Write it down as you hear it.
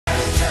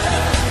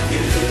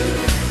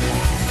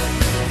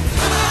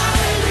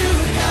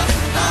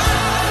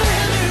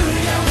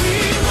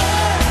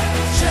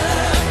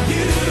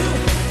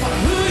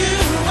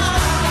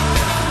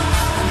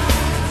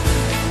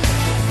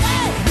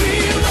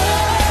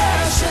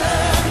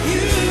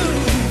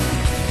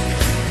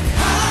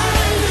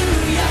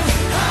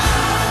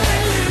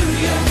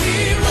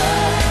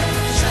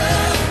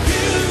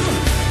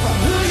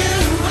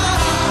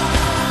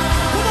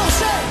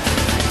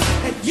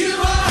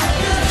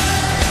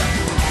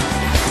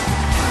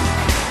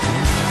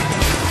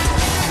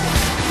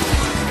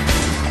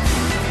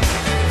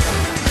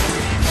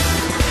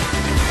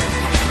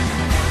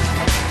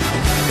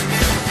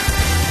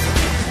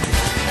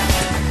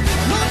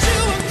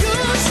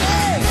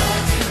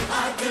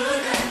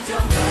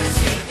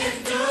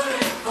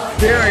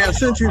Gary, I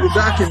sent you the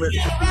document.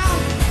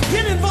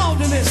 Get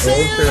involved in this. Okay,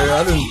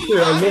 I didn't see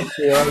it. I looked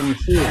for it. I didn't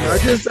see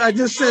it. I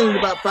just sent it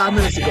about 5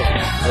 minutes ago.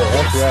 Oh,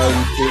 that's why I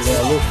didn't see it when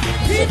I looked for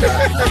it.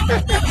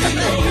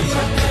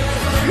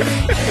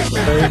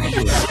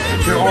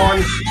 We're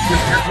on,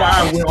 that's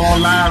why we're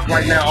on live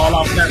right now, all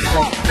our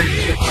platforms.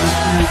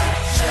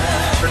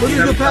 What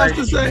did the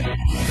pastor say?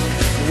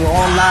 We're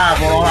on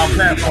live on all our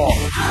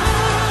platforms.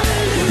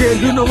 You can't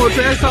do no more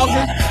trash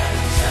talking?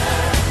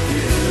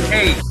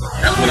 Hey,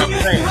 that's what I'm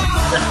saying.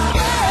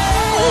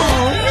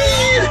 Oh,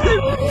 man.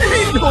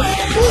 Ain't no fun.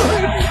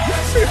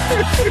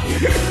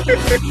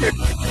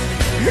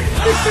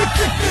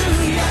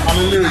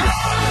 Hallelujah.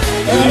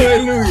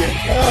 Hallelujah.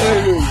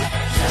 Hallelujah.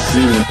 Good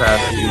evening,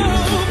 Pastor. Good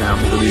evening,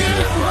 Campbell. Good evening,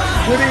 everybody.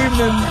 Good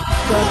evening,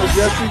 Brother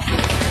Jesse.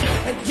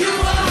 You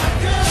are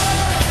good.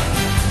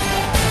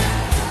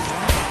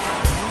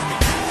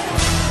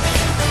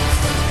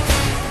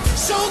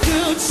 So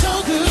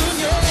good,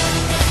 yeah.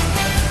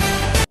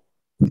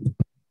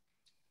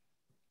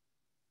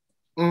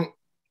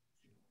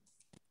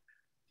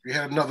 You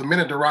had another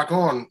minute to rock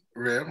on,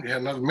 Rev. You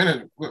had another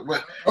minute.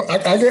 What?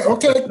 I get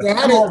okay.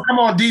 Come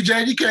on,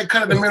 DJ. You can't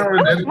cut in the middle of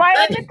That was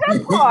right in the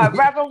good part,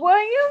 Reverend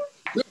Williams.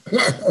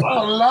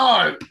 Oh,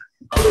 Lord.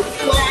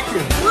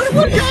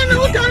 What kind of,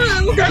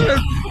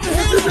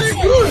 this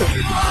ain't good.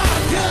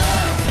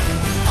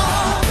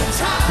 All the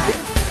time,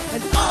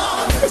 and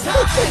all the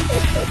time.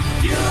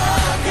 You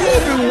are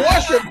We'll do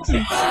worship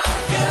too.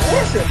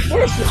 Worship.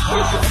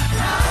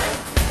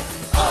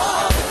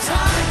 all the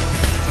time.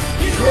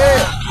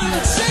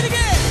 Yeah. Say it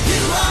again.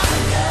 You are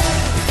good.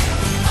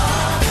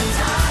 All the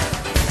time.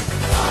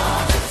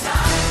 All the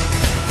time.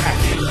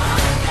 You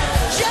are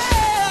good.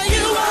 Yeah,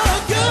 you are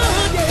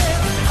good.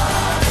 Yeah.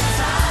 All the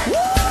time.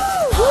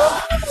 Woo! All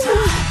the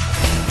time.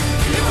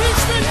 If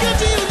he's been good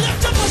to you,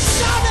 lift up a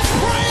shout and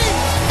praise.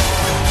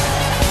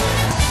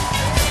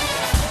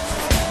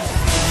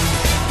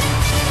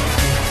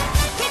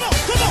 Come on.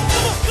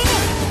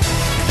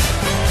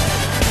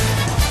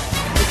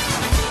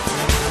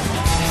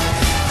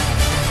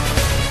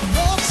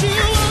 Lord, you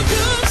are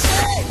good.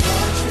 Say,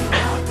 Lord, you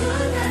are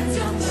good, and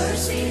your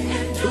mercy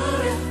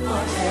endureth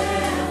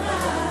forever.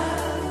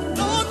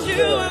 Lord,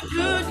 you are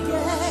good,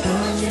 yeah.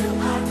 Lord, you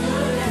are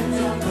good, and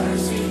your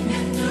mercy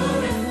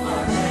endureth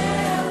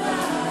forever.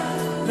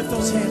 Lift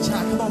those hands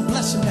high. Come on,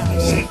 bless him now.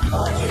 Say,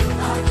 Lord, you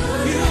are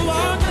good. You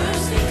are good.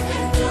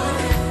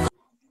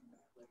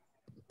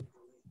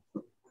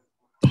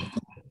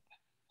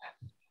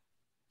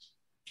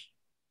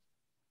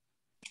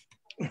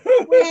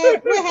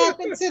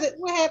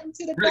 What happened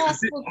to the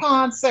gospel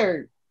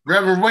concert?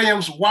 Reverend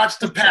Williams, watch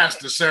the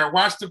pastor, sir.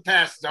 Watch the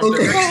pastor.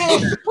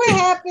 What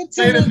happened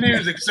to Play the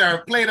music,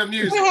 sir. Play the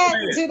music. What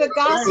happened to the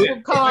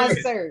gospel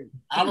concert?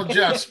 I'll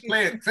adjust.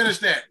 Play it. Finish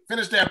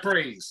that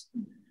praise.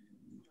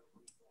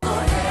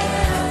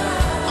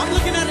 I'm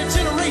looking at a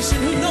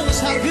generation who knows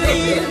how good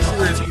he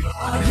is.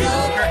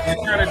 You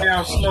turn it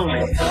down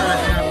slowly.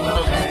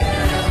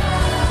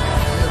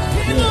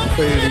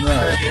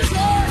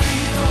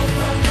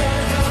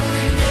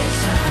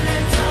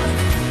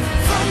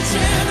 From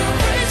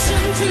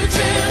generation to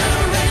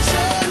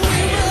generation, we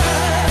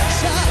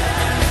worship.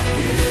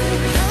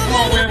 Come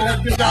on, man.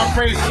 Let's get our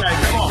praise tonight.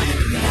 Come on.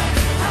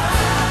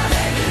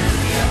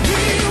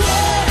 We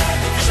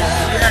worship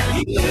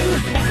you.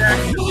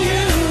 Who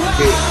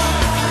you are.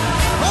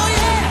 Oh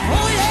yeah.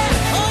 We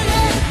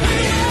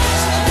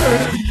worship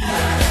you.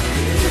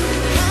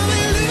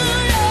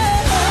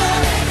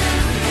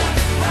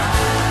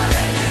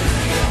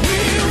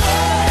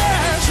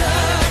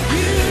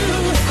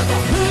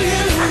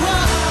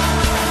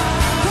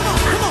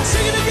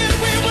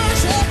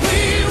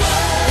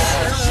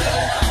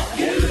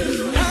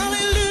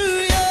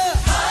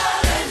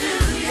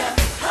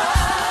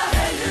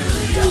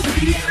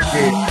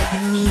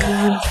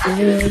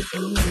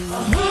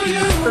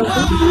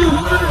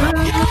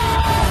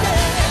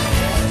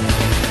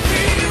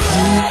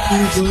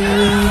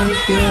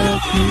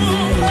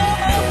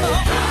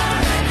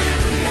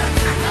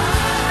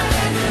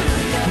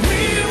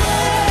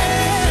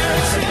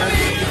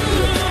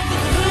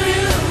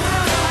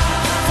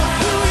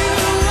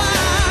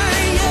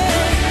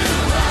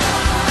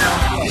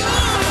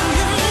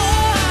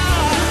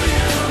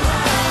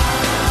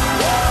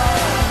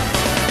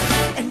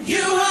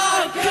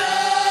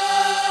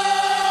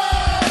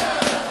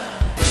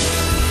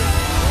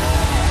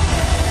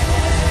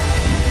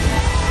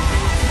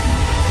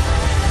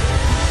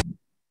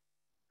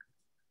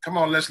 Come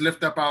on, let's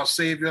lift up our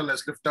Savior.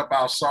 Let's lift up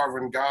our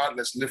sovereign God.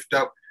 Let's lift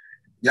up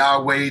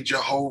Yahweh,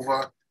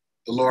 Jehovah,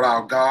 the Lord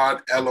our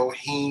God,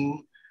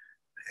 Elohim.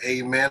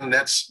 Amen.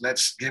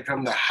 Let's give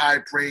him the high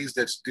praise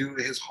that's due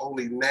his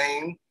holy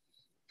name,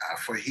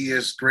 for he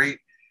is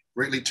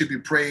greatly to be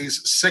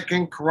praised.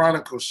 2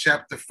 Chronicles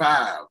chapter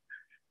 5,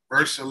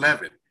 verse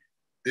 11.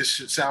 This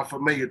should sound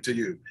familiar to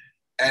you.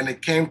 And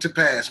it came to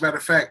pass. Matter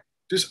of fact,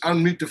 just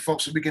unmute the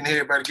folks so we can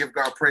hear everybody give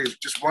God praise.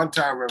 Just one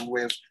time, Reverend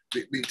Williams.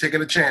 We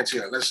taking a chance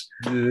here. Let's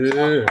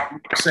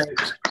say,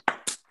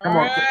 come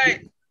on.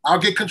 Right. I'll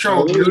get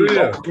control.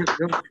 Hallelujah.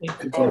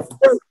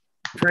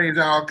 Praise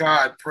our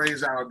God.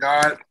 Praise our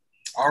God.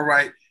 All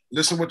right.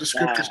 Listen what the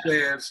scripture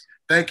says.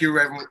 Thank you,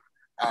 Reverend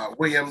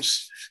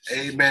Williams.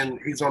 Amen.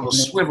 He's on the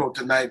swivel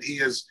tonight. He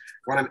is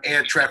running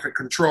air traffic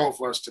control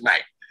for us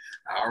tonight.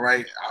 All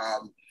right.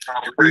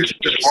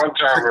 One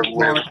time, Reverend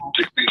Williams.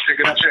 Be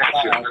taking a chance.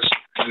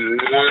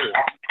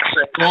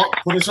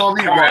 Put us on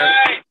mute, Rev.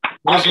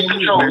 Put us on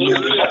mute.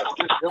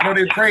 I know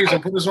they praise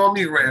him. Put us on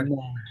mute, Rev.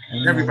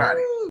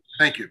 Everybody.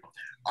 Thank you.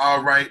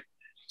 All right.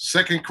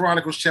 2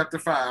 Chronicles chapter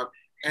 5.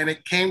 And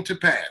it came to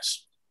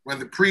pass when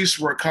the priests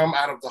were come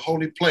out of the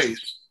holy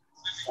place,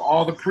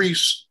 all the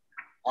priests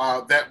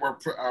that were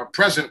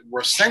present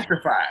were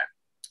sanctified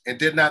and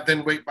did not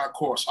then wait by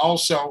course.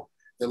 Also,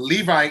 the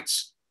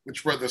Levites,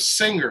 which were the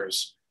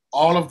singers,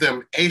 all of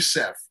them,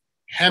 Asaph,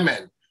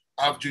 Heman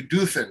of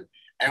Jeduthun,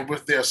 and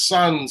with their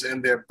sons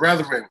and their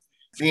brethren,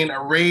 being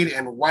arrayed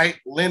in white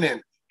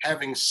linen,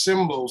 having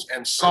cymbals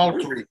and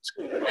psalteries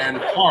and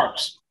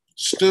harps,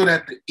 stood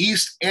at the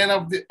east end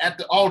of at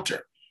the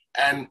altar,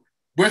 and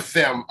with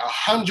them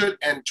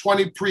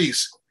 120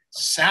 priests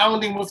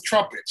sounding with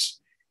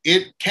trumpets.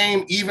 It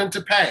came even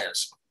to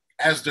pass,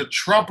 as the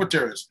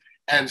trumpeters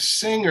and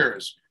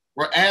singers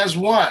were as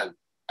one,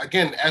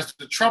 again, as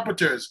the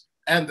trumpeters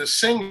and the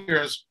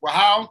singers were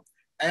how?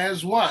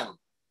 As one,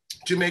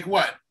 to make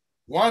what?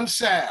 One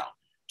sound,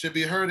 to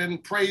be heard in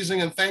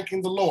praising and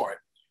thanking the Lord.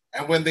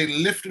 And when they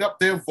lifted up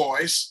their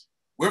voice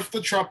with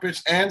the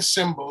trumpets and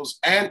cymbals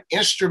and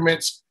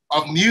instruments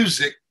of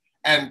music,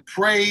 and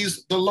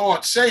praised the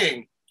Lord,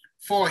 saying,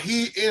 for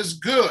he is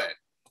good,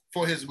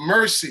 for his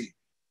mercy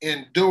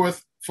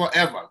endureth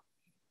forever.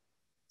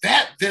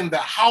 That then the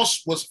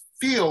house was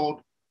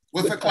filled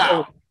with a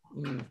cloud.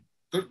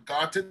 Good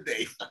God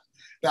today.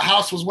 The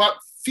house was what?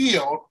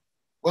 Filled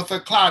with a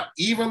cloud,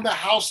 even the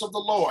house of the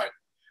Lord,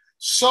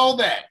 so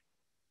that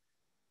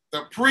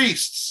the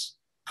priests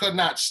could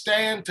not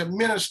stand to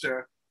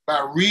minister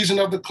by reason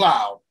of the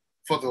cloud,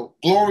 for the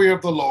glory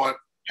of the Lord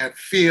had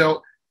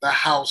filled the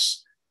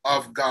house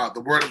of God.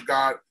 The word of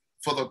God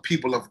for the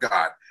people of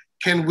God.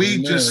 Can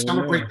we just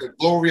celebrate the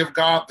glory of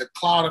God, the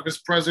cloud of his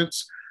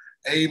presence?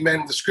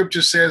 Amen. The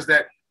scripture says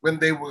that when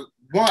they were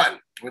one,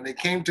 when they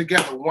came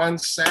together, one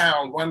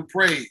sound, one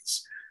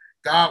praise,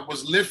 God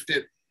was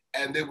lifted,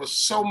 and there was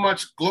so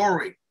much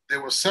glory.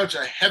 There was such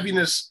a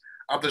heaviness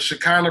of the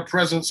Shekinah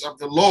presence of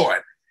the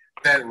Lord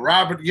that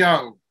Robert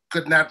Young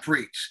could not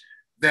preach,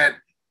 that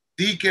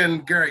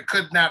Deacon Gary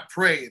could not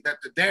pray, that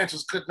the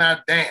dancers could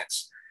not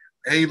dance.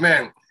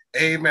 Amen.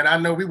 Amen. I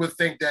know we would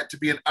think that to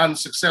be an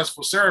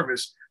unsuccessful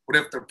service, but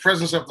if the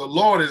presence of the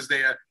Lord is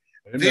there,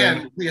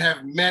 then we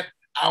have met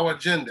our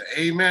agenda.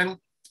 Amen.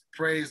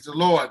 Praise the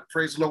Lord.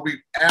 Praise the Lord. We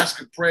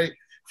ask and pray,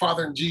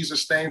 Father, in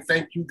Jesus' name,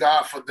 thank you,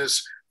 God, for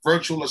this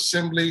virtual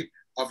assembly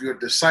of your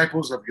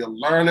disciples, of your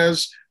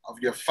learners, of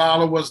your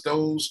followers,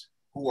 those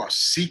who are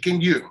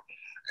seeking you.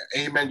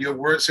 Amen. Your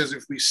word says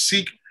if we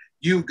seek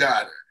you,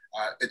 God,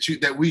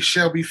 that we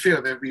shall be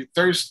filled. That we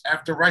thirst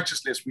after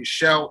righteousness, we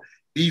shall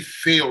be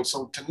filled.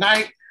 So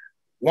tonight,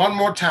 one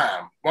more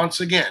time, once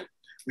again,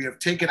 we have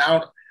taken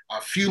out a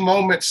few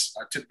moments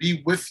to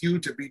be with you,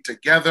 to be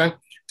together,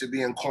 to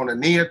be in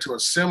koinonia, to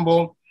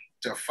assemble,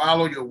 to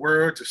follow your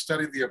word, to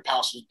study the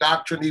apostles'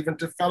 doctrine, even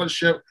to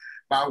fellowship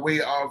by way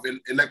of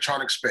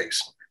electronic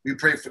space. We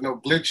pray for no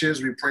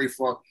glitches. We pray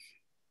for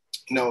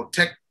no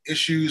tech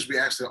issues. We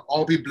ask that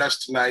all be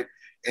blessed tonight.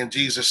 In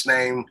Jesus'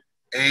 name,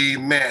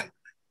 amen.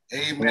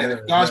 Amen.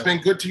 If God's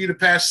been good to you the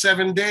past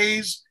 7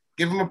 days,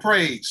 give him a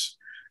praise.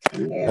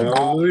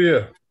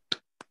 Hallelujah.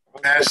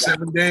 Past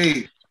 7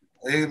 days.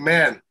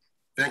 Amen.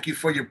 Thank you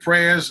for your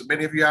prayers.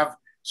 Many of you I've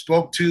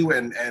spoke to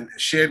and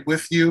shared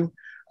with you.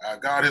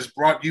 God has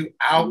brought you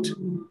out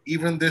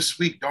even this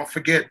week. Don't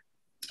forget,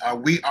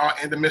 we are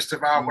in the midst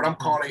of our, what I'm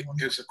calling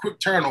is a quick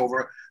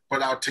turnover,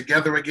 but our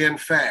Together Again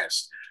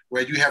fast,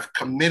 where you have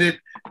committed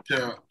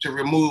to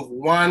remove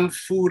one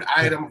food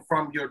item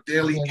from your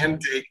daily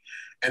intake.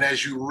 And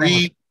as you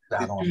read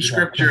the two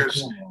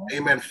scriptures,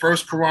 amen, 1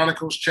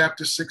 Chronicles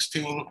chapter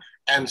 16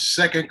 and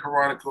 2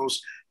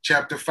 Chronicles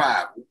chapter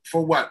 5.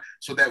 For what?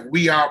 So that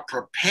we are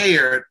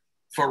prepared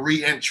for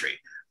re-entry.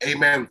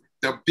 Amen.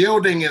 The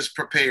building is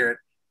prepared.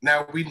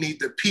 Now we need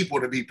the people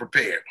to be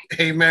prepared.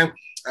 Amen.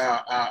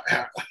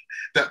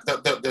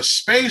 The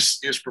space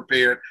is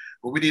prepared,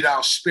 but we need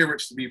our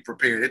spirits to be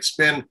prepared. It's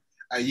been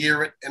a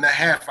year and a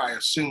half, I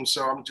assume.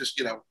 So I'm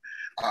just,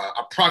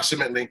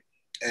 approximately,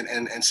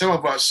 and some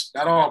of us,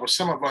 not all, but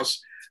some of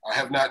us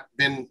have not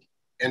been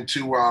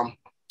into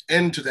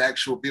the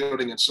actual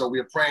building. And so we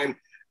are praying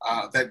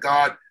that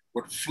God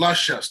would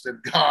flush us,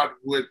 that God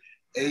would,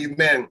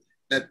 amen,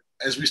 that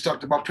as we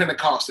talked about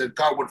Pentecost, that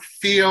God would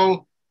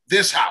fill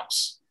this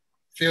house.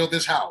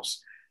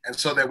 And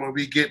so that when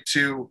we get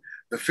to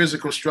the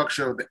physical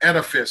structure of the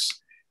edifice,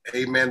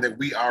 amen, that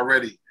we are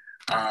ready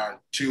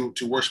to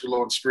worship the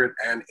Lord in spirit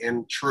and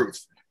in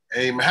truth.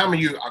 Amen. How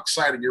many of you are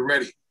excited? You're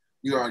ready.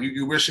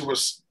 You wish it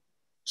was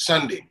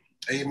Sunday.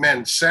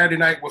 Amen. Saturday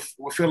night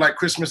will feel like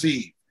Christmas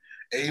Eve.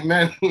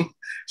 Amen.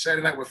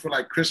 Saturday night will feel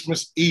like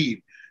Christmas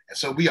Eve. And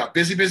so we are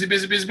busy, busy,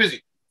 busy, busy,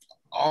 busy,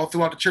 all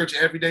throughout the church,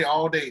 every day,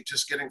 all day,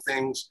 just getting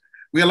things.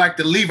 We are like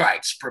the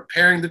Levites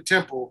preparing the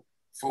temple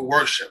for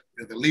worship.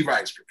 We're the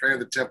Levites preparing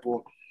the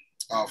temple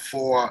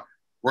for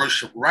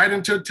worship. Right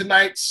into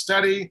tonight's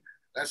study.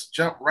 Let's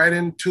jump right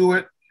into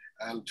it.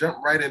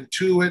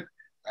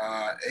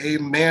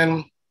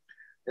 Amen.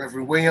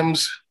 Reverend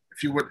Williams,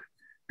 if you would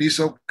be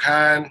so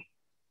kind.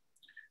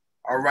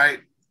 All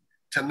right.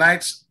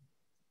 Tonight's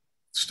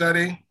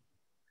study,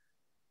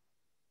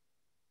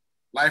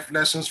 life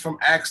lessons from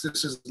Acts.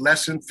 This is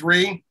lesson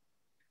 3.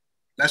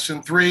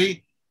 Lesson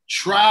 3,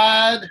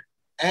 tried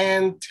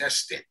and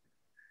tested.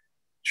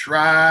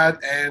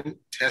 Tried and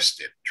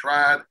tested.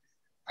 Tried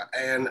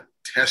and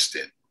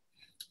tested.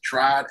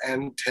 Tried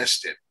and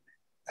tested.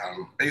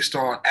 Based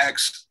on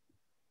Acts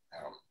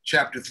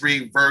chapter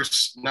 3,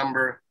 verse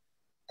number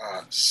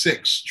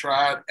 6.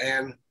 Tried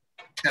and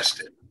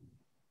tested.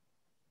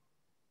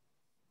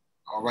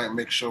 All right,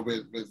 make sure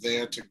we're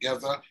there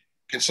together.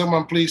 Can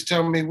someone please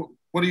tell me,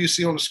 what do you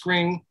see on the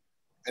screen?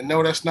 And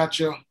no, that's not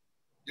your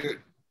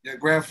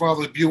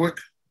grandfather's Buick.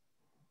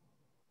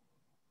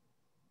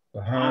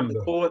 The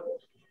Honda.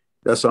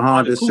 That's a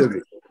Honda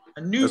Civic.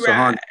 A new That's a ride.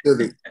 Honda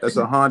Civic. That's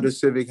a Honda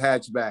Civic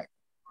hatchback.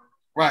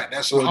 Right,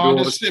 that's a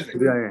Honda Civic.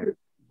 Sedan.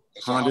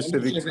 Honda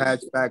Civic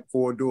hatchback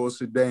 4-door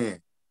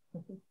sedan.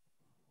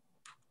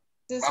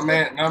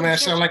 My man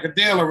sound like a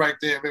dealer right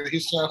there, baby. He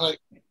sounds like,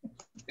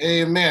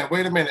 amen.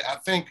 Wait a minute. I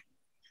think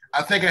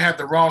I had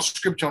the wrong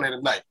scripture on it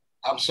tonight.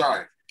 I'm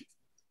sorry.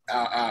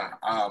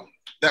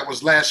 That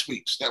was last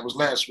week's.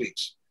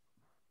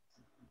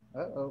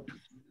 Uh-oh.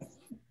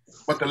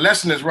 But the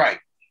lesson is right,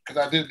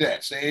 because I did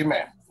that. Say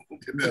amen.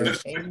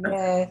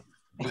 Amen.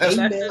 That's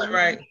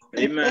right.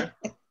 Amen.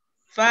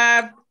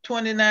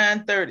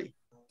 5:29:30.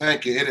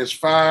 Thank you. It is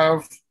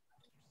 5.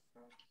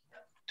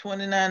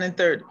 29 and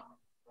 30.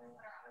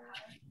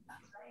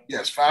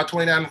 Yes,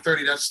 5:29 and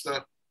 30. That's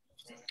the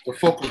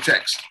focal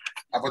text.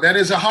 But that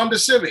is a Honda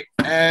Civic.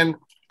 And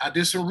I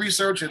did some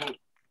research, and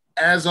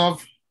as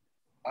of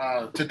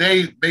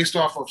today, based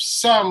off of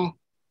some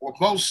or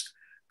most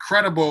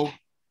credible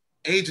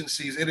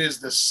agencies, it is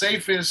the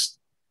safest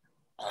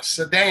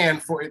sedan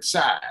for its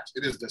size.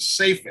 It is the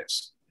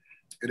safest.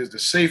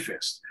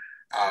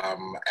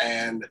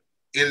 And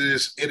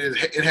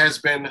it has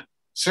been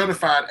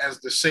certified as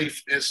the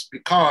safest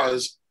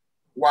because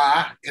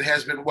why? It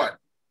has been what?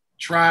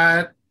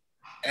 Tried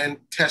and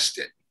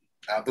tested.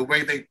 The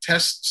way they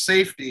test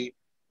safety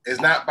is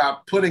not by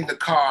putting the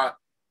car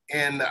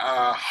in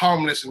a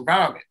harmless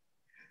environment.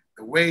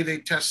 The way they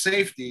test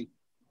safety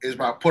is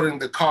by putting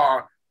the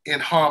car in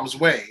harm's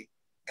way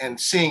and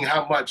seeing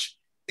how much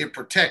it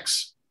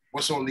protects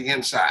what's on the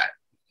inside.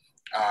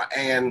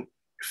 And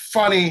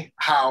funny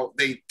how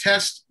they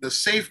test the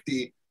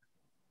safety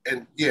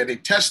and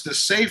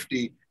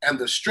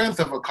the strength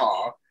of a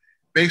car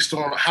based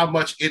on how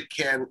much it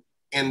can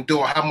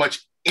endure, how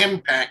much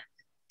impact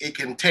it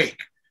can take.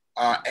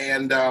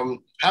 And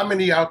how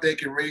many out there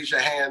can raise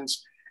your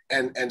hands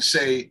and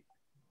say,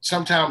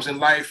 sometimes in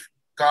life,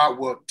 God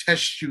will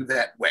test you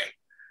that way,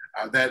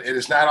 that it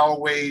is not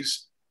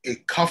always a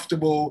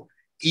comfortable,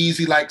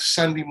 easy, like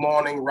Sunday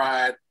morning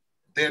ride.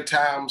 There are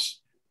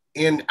times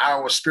in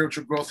our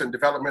spiritual growth and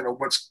development, or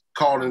what's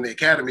called in the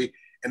academy,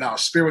 in our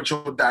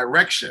spiritual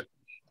direction,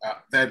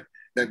 that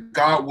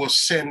God will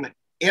send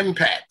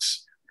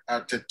impacts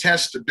to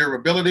test the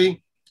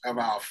durability of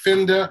our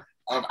fender,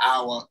 of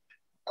our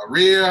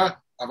rear,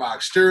 of our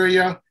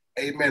exterior,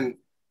 amen,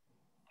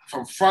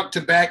 from front to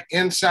back,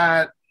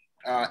 inside.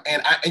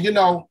 And you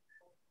know,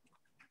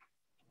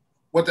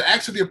 what the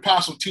Acts of the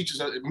Apostle teaches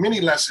us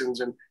many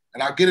lessons, and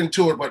I'll get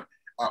into it, but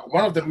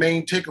one of the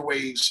main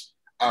takeaways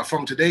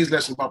from today's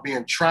lesson about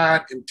being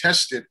tried and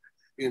tested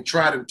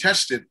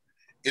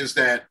is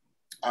that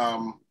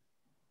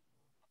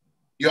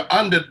you're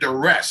under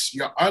duress,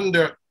 you're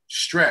under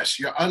stress,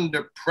 you're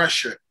under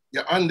pressure,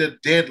 you're under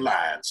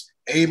deadlines.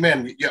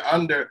 Amen. You're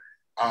under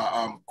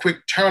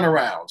quick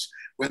turnarounds.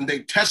 When they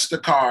test the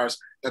cars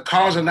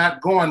are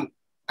not going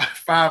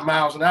 5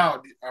 miles an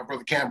hour,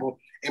 Brother Campbell.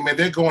 Amen.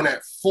 They're going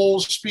at full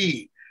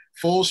speed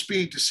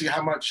to see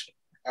how much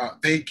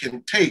they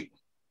can take.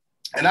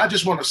 And I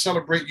just want to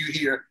celebrate you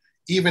here,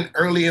 even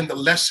early in the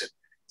lesson,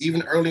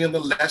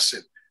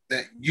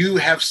 that you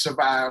have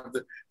survived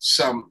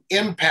some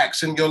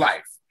impacts in your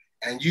life,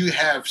 and you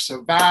have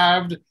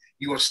survived.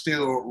 You are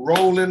still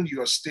rolling.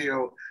 You are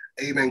still,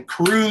 amen,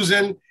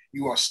 cruising.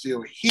 You are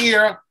still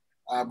here,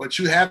 but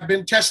you have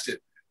been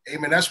tested.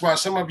 Amen. That's why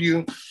some of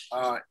you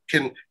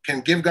can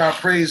give God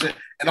praise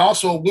and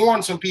also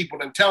warn some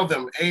people and tell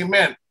them,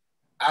 amen,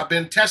 I've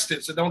been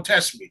tested, so don't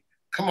test me.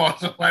 Come on,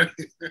 somebody.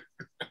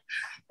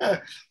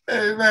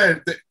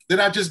 Amen. Did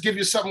I just give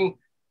you something?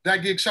 Did I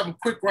give you something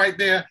quick right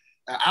there?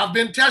 I've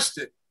been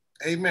tested.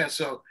 Amen.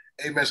 So,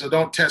 amen. So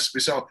don't test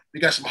me. So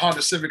we got some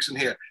Honda Civics in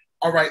here.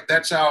 All right.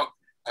 That's our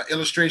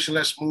illustration.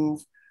 Let's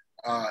move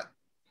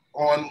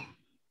on.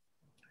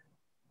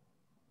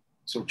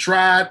 So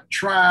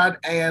tried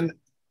and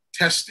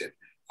tested.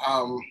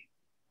 I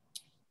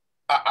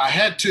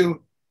had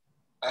to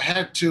I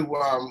had to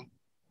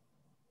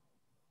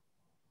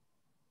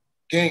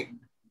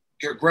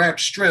grab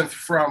strength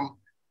from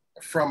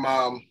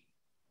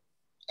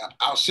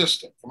our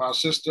sister,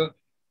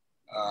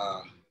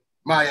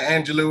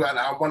 Maya Angelou, and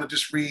I want to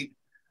just read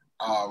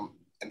an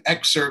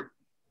excerpt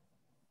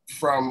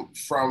from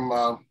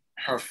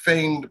her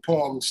famed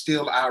poem,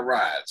 Still I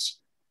Rise.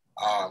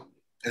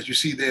 As you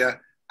see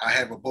there, I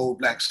have a bold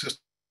black sister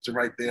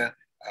right there,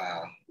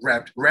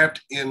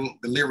 wrapped in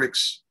the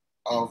lyrics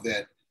of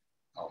that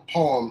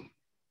poem.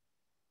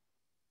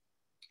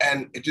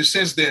 And it just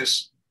says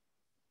this: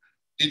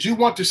 did you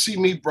want to see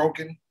me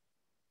broken,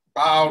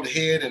 bowed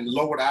head and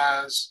lowered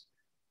eyes,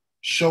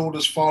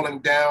 shoulders falling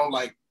down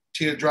like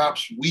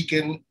teardrops,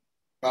 weakened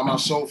by my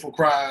soulful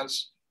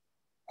cries?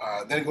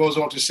 Then it goes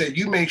on to say,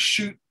 you may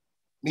shoot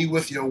me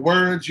with your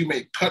words, you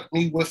may cut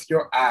me with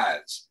your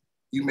eyes,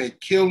 you may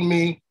kill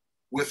me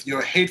with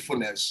your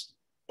hatefulness,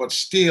 but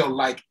still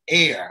like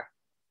air,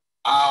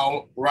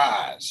 I'll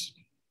rise.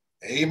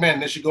 Amen.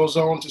 Then she goes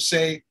on to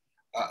say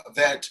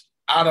that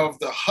out of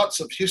the huts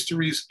of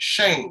history's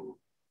shame,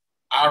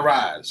 I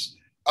rise,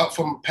 up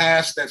from a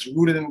past that's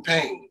rooted in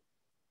pain.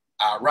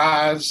 I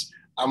rise,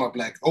 I'm a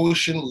black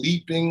ocean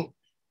leaping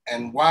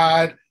and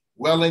wide,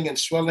 welling and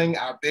swelling,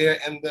 I bear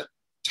in the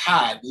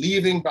tide,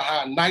 leaving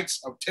behind nights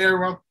of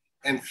terror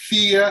and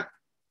fear.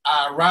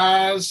 I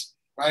rise,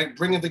 right,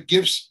 bringing the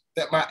gifts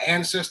that my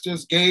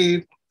ancestors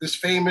gave. This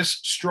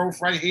famous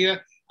strophe right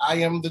here, I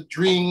am the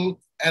dream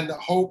and the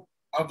hope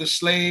of the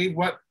slave.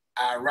 What?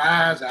 I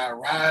rise, I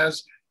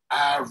rise,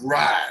 I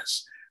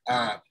rise.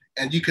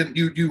 And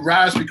you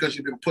rise because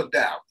you've been put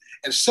down.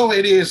 And so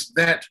it is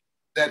that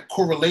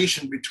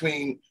correlation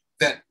between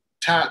that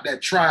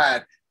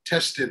tried,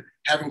 tested,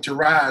 having to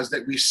rise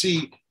that we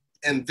see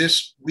in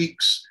this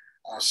week's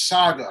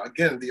saga.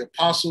 Again, the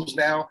apostles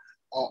now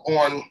are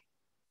on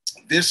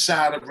this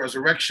side of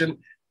resurrection,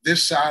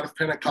 this side of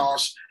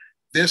Pentecost,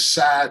 this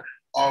side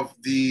of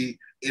the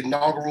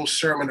inaugural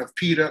sermon of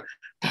Peter,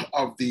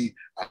 of the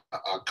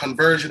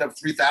conversion of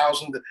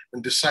 3,000.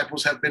 The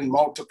disciples have been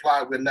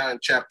multiplied. We're now in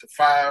chapter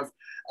 5.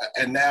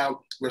 And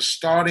now we're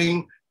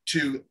starting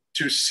to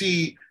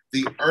see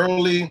the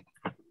early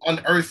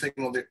unearthing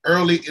or the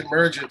early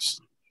emergence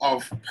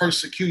of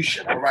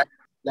persecution. All right.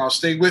 Y'all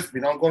stay with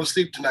me. Don't go to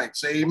sleep tonight.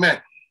 Say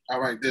amen.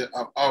 All right.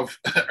 Of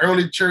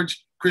early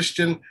church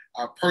Christian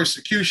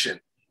persecution.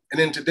 And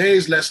in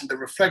today's lesson, the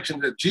reflection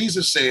that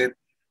Jesus said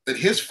that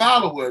his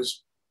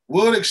followers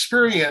would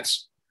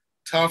experience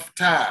tough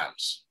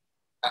times.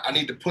 I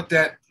need to put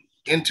that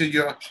into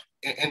your,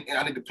 and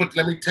I need to put,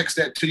 let me text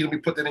that to you. Let me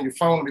put that in your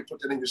phone. Let me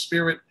put that in your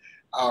spirit.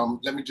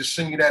 Let me just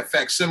sing you that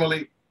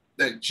facsimile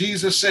that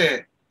Jesus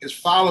said his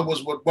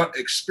followers would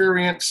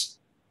experience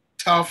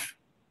tough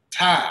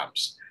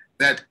times.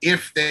 That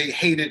if they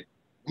hated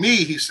me,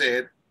 he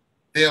said,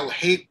 they'll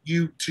hate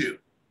you too.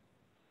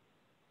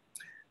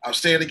 I'll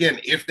say it again.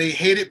 If they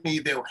hated me,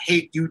 they'll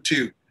hate you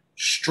too.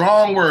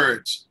 Strong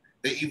words.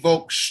 They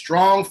evoke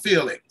strong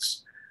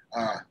feelings.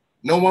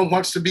 No one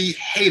wants to be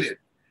hated.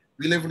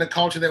 We live in a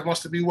culture that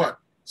wants to be what?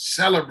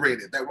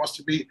 Celebrated, that wants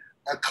to be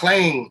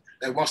acclaimed,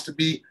 that wants to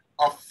be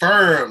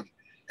affirmed.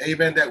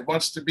 Amen. That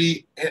wants to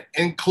be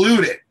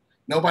included.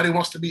 Nobody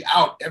wants to be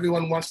out.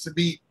 Everyone wants to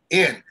be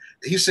in.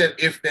 He said,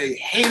 if they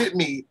hated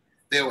me,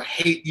 they'll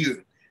hate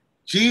you.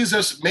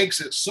 Jesus makes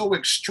it so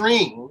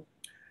extreme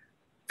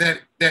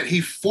that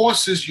he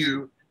forces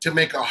you to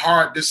make a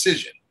hard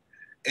decision.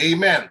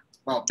 Amen.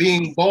 About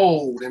being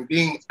bold and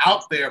being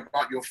out there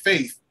about your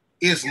faith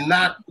is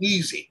not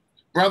easy.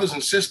 Brothers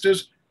and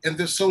sisters, in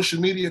this social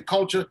media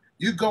culture,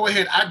 you go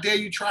ahead. I dare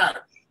you try it.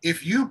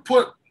 If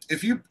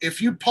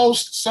you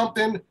post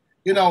something,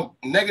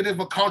 negative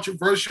or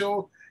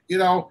controversial,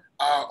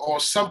 or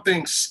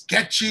something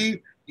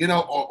sketchy,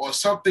 or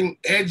something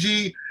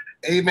edgy,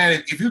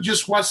 amen. If you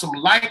just want some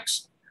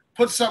likes,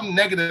 put something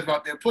negative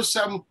out there. Put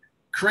something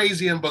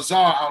crazy and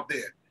bizarre out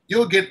there.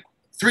 You'll get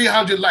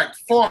 300 likes,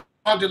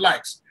 400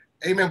 likes.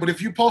 Amen. But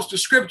if you post a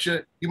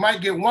scripture, you might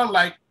get one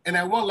like, and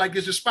that one like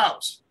is your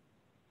spouse.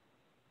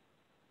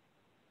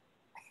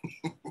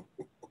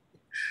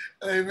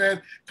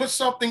 Amen. Put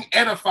something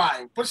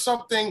edifying. Put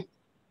something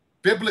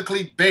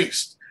biblically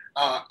based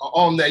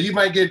on there. You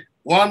might get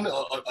one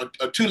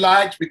or two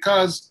likes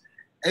because,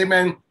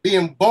 amen,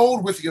 being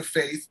bold with your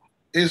faith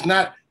is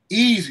not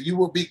easy. You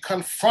will be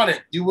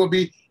confronted. You will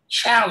be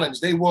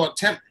challenged. They will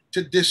attempt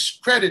to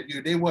discredit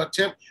you. They will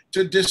attempt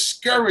to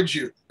discourage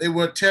you. They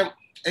will attempt,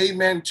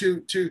 amen,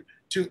 to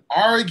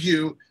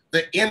argue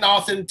the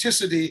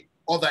inauthenticity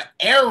or the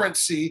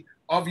errancy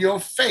of your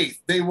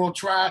faith. They will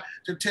try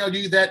to tell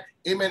you that,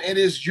 amen, it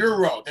is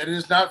Euro, that it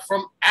is not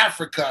from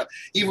Africa,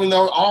 even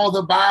though all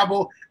the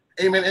Bible,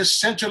 amen, is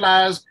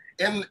centralized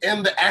in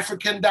the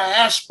African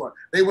diaspora.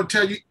 They will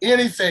tell you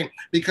anything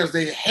because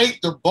they hate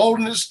the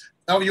boldness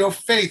of your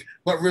faith.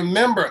 But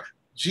remember,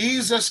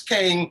 Jesus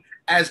came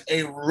as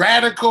a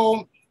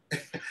radical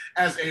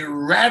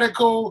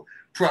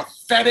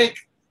prophetic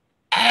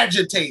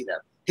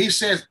agitator. He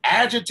says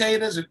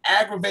agitators and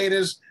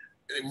aggravators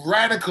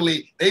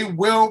radically, they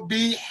will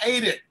be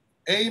hated.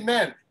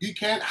 Amen. You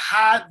can't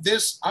hide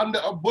this under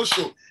a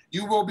bushel.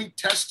 You will be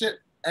tested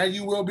and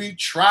you will be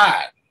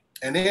tried.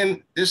 And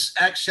in this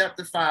Acts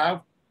chapter 5,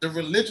 the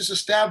religious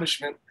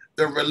establishment,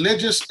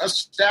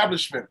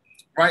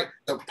 right?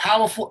 The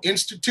powerful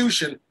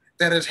institution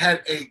that has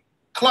had a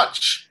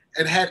clutch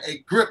and had a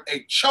grip,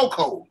 a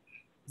chokehold.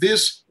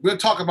 This, we'll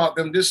talk about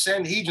them, this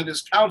Sanhedrin,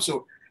 this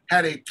council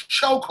had a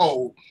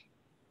chokehold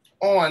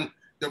on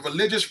the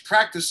religious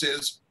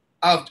practices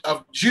of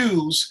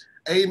Jews,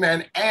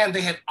 amen, and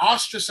they had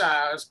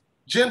ostracized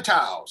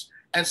Gentiles.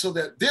 And so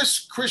that this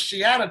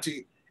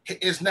Christianity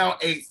is now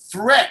a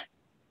threat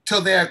to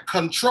their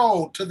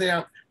control, to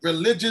their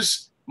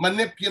religious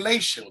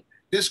manipulation.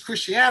 This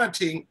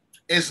Christianity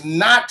is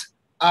not,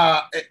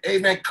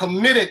 amen,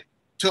 committed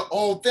to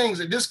old things.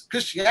 And this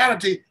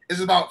Christianity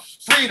is about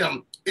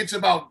freedom. It's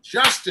about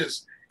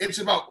justice. It's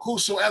about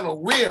whosoever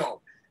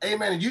will.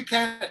 Amen. And you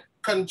can't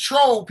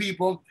control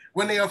people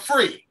when they are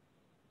free.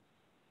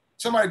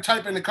 Somebody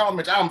type in the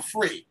comments, I'm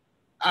free.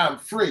 I'm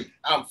free.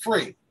 I'm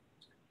free.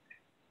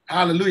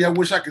 Hallelujah. I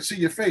wish I could see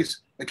your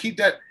face. But keep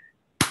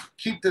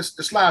the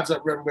slides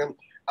up, Reverend.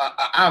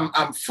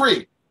 I'm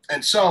free.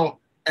 And so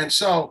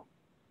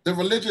the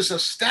religious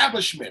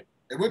establishment,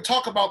 and we'll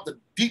talk about the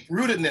deep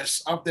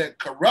rootedness of their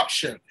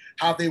corruption,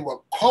 how they were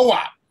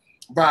co-opted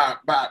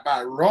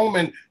by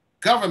Roman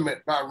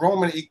government, by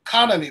Roman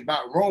economy,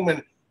 by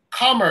Roman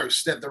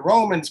commerce, that the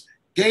Romans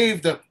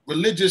gave the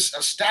religious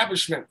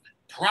establishment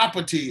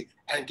property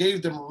and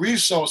gave them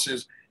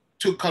resources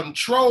to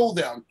control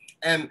them.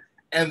 And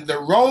the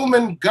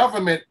Roman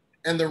government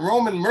and the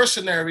Roman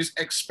mercenaries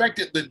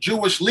expected the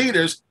Jewish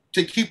leaders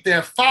to keep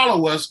their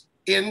followers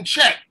in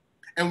check.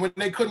 And when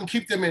they couldn't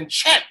keep them in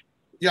check,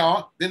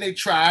 y'all, then they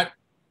tried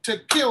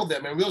to kill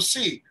them. And we'll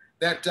see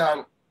that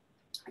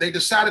they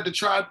decided to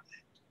try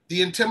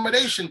the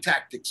intimidation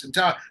tactics and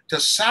to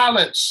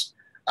silence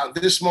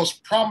this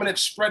most prominent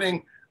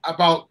spreading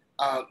about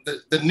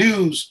the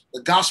news,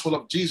 the gospel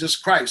of Jesus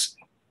Christ.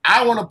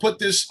 I want to put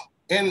this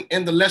in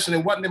the lesson.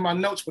 It wasn't in my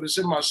notes, but it's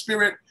in my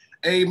spirit.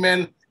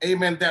 Amen.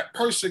 Amen. That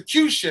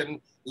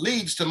persecution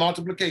leads to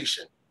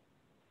multiplication.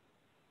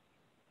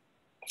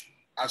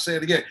 I'll say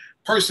it again.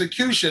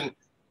 Persecution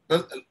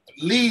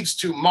leads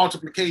to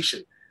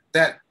multiplication.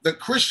 That the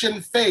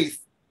Christian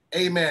faith,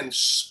 amen,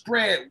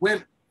 spread,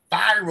 went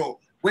viral,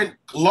 went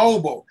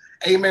global,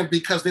 amen,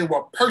 because they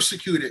were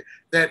persecuted.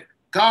 That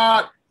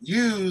God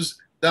used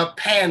the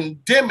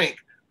pandemic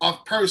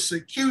of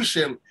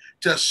persecution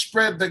to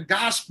spread the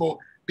gospel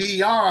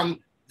beyond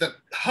the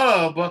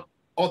hub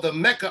or the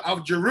Mecca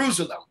of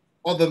Jerusalem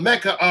or the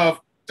Mecca of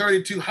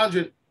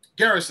 3,200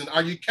 garrison.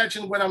 Are you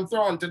catching what I'm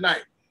throwing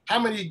tonight? How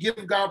many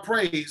give God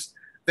praise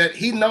that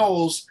he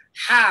knows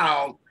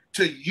how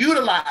to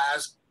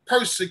utilize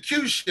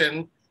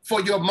persecution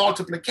for your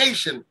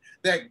multiplication,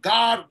 that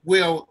God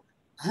will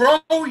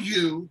grow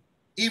you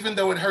even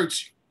though it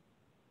hurts you?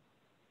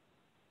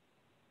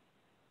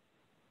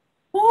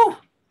 Woo!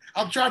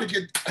 I'm trying to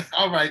get,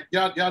 all right,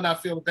 y'all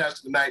not feeling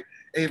Pastor tonight.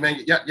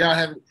 Amen. Y'all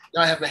haven't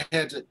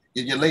had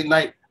your late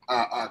night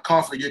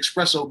coffee, your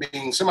espresso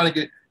bean. Somebody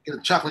get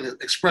a chocolate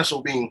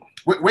espresso bean.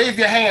 Wave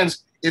your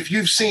hands if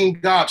you've seen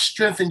God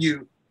strengthen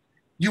you.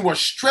 You were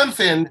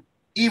strengthened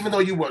even though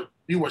you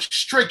were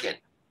stricken.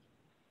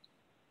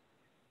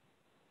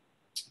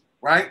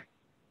 Right?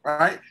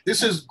 Right?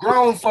 This is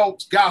grown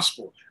folks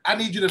gospel. I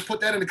need you to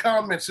put that in the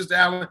comments, Sister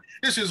Allen.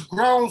 This is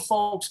grown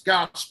folks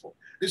gospel.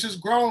 This is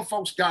grown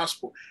folks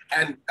gospel.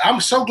 And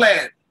I'm so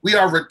glad we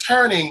are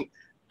returning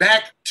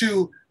back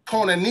to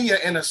koinonia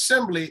and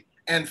assembly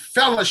and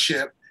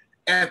fellowship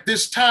at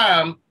this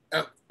time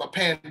of a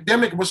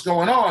pandemic, what's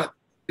going on,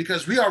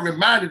 because we are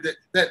reminded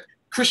that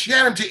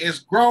Christianity is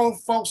grown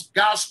folks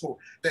gospel,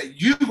 that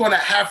you're going to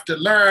have to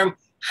learn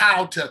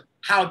how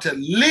to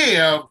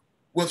live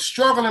with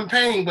struggle and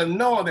pain, but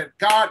knowing that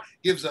God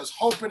gives us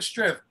hope and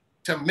strength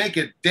to make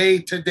it day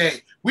to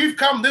day. We've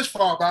come this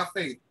far by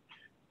faith.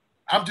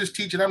 I'm just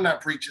teaching, I'm not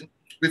preaching.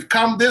 We've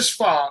come this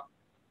far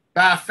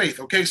by faith.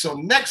 Okay, so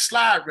next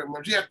slide,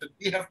 remember,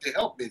 you have to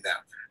help me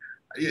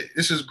now.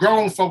 This is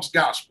grown folks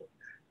gospel.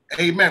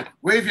 Amen.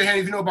 Wave your hand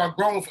if you know about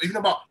if you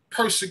know about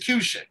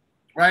persecution,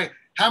 right?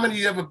 How many of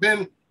you ever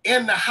been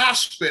in the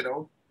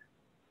hospital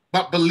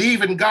but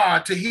believe in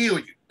God to heal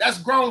you? That's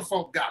grown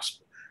folk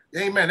gospel.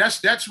 Amen.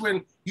 That's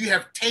when you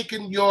have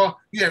taken your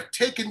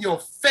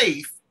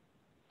faith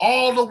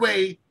all the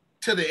way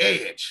to the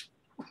edge.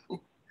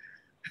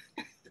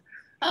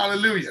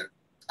 Hallelujah.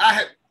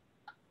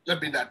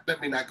 Let me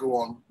not go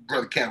on,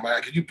 Brother Cam,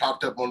 because you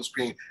popped up on the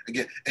screen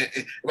again.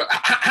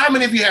 How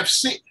many of you have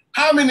seen?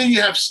 How many of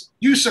you have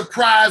you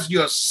surprised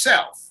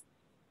yourself?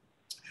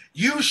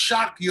 You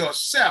shock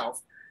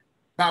yourself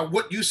by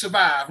what you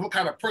survived, what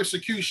kind of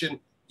persecution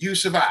you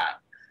survived.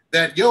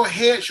 That your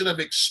head should have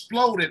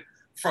exploded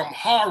from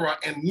horror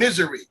and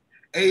misery.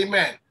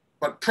 Amen.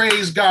 But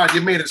praise God,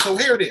 you made it. So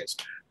here it is.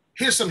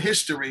 Here's some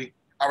history.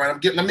 All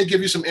right, let me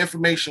give you some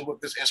information with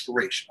this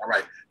inspiration. All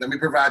right, let me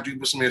provide you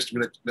with some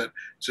history.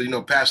 So, you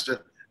know,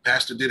 Pastor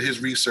did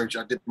his research.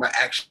 I did my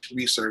actual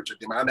research. I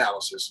did my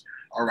analysis.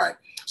 All right.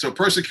 So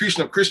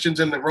persecution of Christians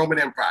in the Roman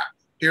Empire.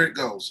 Here it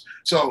goes.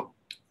 So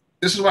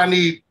this is what I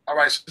need. All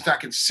right, since I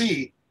can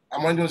see,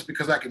 I'm only doing this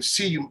because I can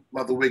see you,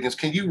 Mother Wiggins.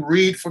 Can you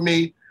read for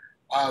me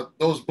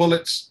those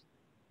bullets?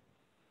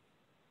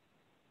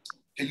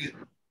 Can you?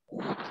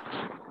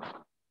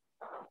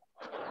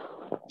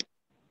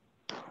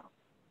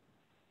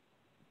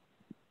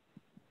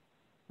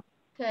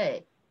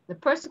 Okay. The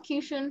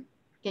persecution,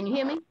 can you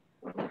hear me?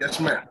 Yes,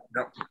 ma'am.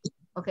 Yep.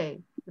 Okay.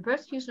 The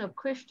persecution of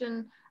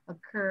Christians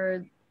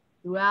occurred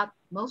throughout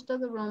most of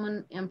the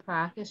Roman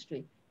Empire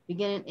history,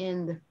 beginning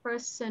in the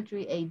 1st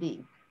century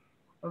AD.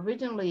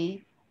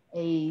 Originally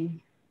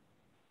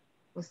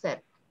what's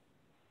that?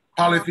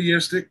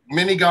 Polytheistic,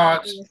 many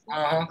gods.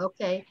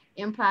 Okay.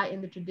 Empire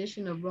in the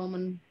tradition of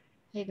Roman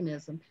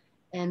paganism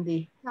and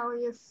the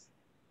Hellenist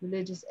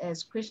religions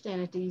as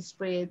Christianity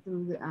spread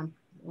through the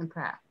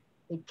empire.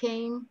 It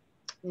came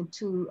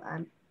into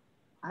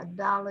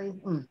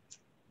idolatry.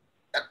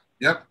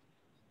 Yep.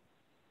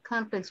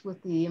 Conflicts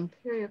with the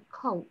imperial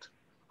cult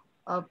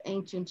of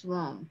ancient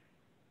Rome.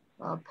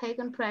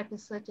 Pagan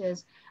practice such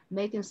as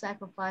making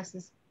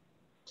sacrifices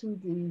to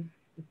the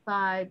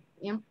defied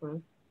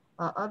emperor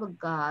or other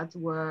gods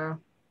were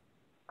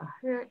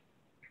adhered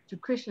to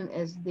Christian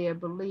as their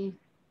belief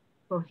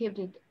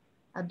prohibited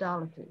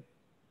idolatry.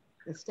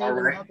 The state All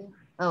right.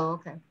 Oh,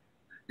 okay.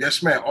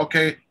 Yes, ma'am.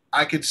 Okay.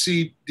 I could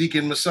see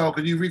Deacon Marcel.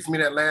 Could you read for me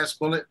that last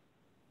bullet?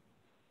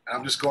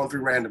 I'm just going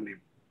through randomly.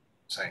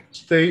 Saying.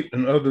 State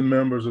and other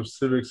members of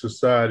civic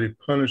society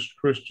punished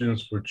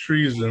Christians for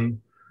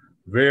treason,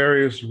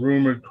 various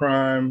rumored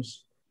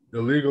crimes,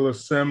 illegal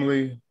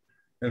assembly,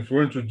 and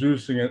for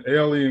introducing an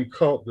alien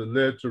cult that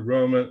led to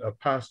Roman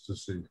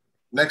apostasy.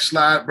 Next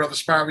slide, Brother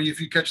Spivey, if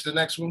you catch the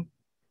next one.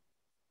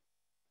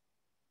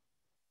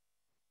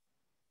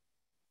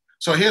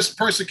 So here's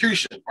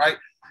persecution, right,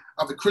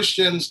 of the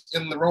Christians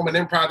in the Roman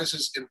Empire. This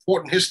is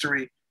important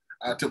history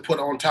to put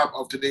on top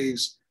of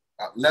today's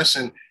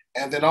lesson.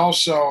 And then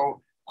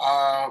also,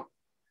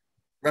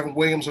 Reverend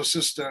Williams or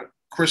Sister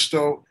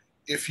Crystal,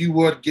 if you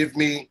would give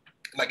me,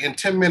 like in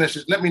 10 minutes,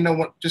 just let me know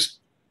what,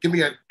 just give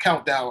me a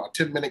countdown, a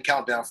 10-minute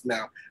countdown from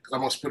now, because I'm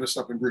going to split us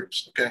up in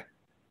groups, okay?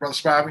 Brother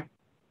Spivey?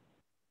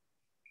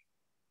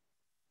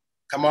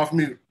 Come off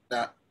mute.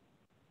 Now.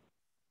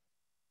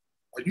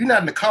 Are you not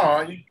in the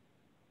car, are you?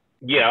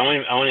 Yeah,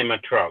 only in my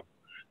truck.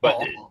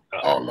 But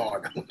oh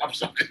Lord, I'm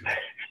sorry.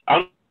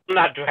 I'm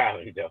not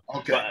driving though.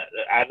 Okay. But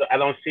I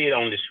don't see it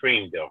on the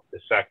screen though. The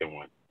second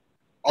one.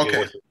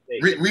 Okay.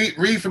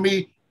 Read for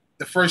me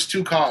the first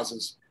two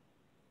causes.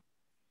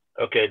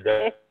 Okay.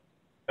 The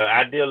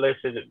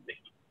idealistic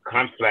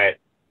conflict,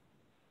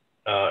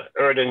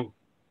 Erden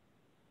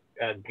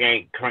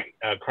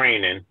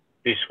Cranen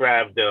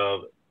described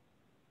the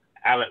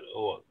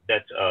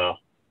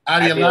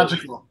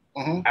ideological.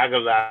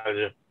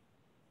 Ideological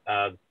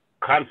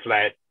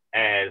conflict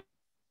as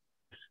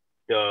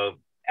the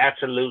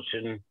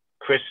absolution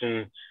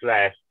Christian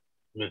slash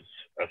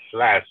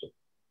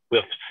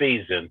with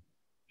season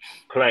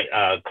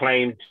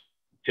claimed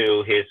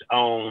to his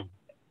own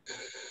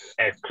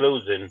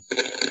exclusion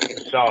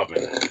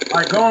sovereign.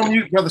 All right, go on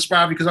mute, Brother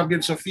Spivey, because I'm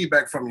getting some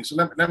feedback from you. So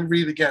let me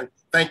read it again.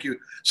 Thank you.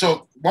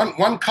 So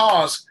one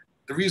cause,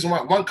 the reason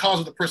why, one cause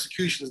of the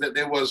persecution is that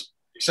there was,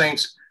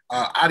 saints,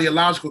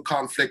 ideological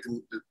conflict.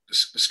 And the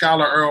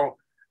scholar Earl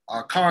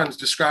Carnes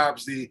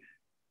describes the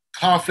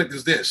conflict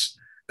as this,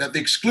 that the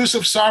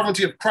exclusive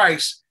sovereignty of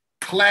Christ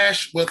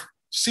clashed with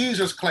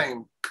Caesar's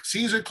claim.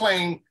 Caesar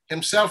claimed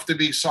himself to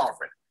be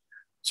sovereign.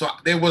 So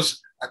there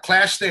was a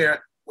clash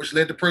there, which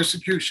led to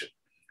persecution.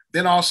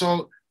 Then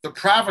also the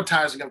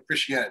privatizing of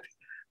Christianity,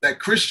 that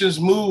Christians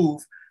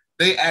move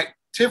their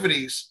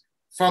activities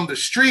from the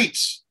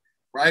streets,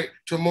 right,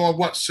 to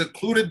more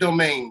secluded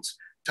domains,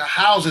 to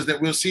houses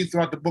that we'll see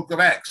throughout the book of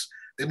Acts.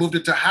 They moved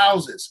it to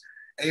houses,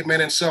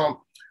 amen. And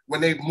so when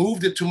they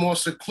moved it to more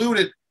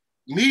secluded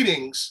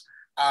meetings,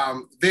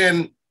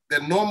 then the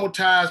normal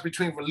ties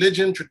between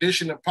religion,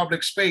 tradition, and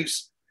public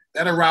space,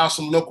 that aroused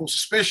some local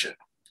suspicion,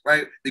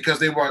 right? Because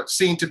they were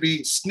seen to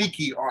be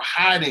sneaky or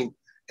hiding,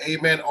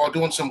 amen, or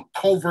doing some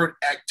covert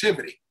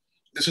activity.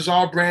 This is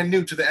all brand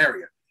new to the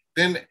area.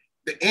 Then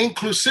the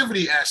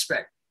inclusivity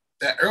aspect,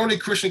 that early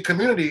Christian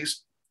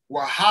communities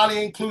were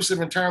highly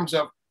inclusive in terms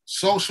of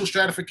social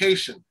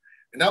stratification.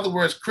 In other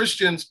words,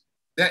 Christians,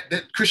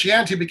 that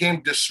Christianity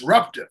became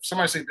disruptive.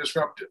 Somebody say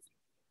disruptive.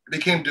 It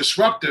became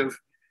disruptive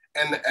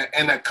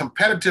and a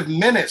competitive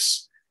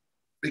menace,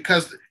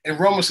 because in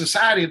Roman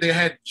society, they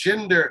had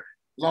gender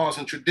laws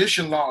and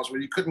tradition laws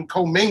where you couldn't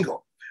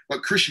commingle.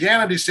 But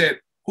Christianity said,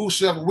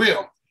 whosoever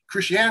will.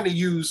 Christianity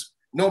used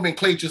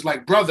nomenclatures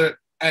like brother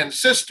and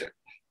sister,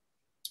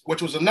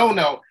 which was a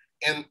no-no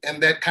in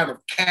that kind of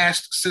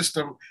caste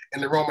system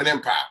in the Roman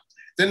Empire.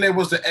 Then there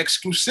was the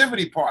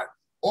exclusivity part,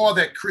 or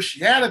that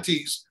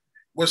Christianities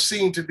was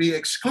seen to be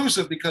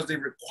exclusive because they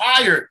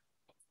required,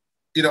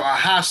 a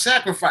high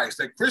sacrifice,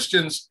 that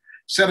Christians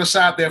set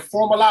aside their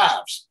former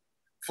lives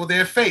for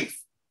their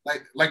faith.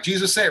 Like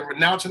Jesus said,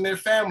 renouncing their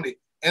family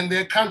and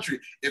their country.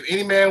 If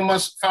any man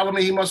must follow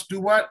me, he must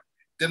do what?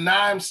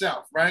 Deny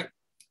himself, right?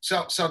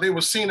 So they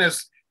were seen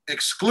as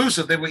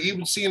exclusive. They were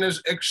even seen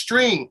as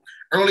extreme.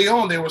 Early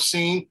on, they were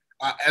seen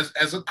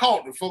as a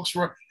cult, and folks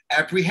were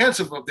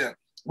apprehensive of them.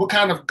 What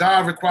kind of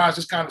God requires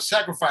this kind of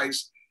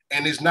sacrifice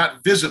and is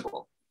not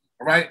visible,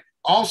 right?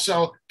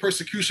 Also,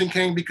 persecution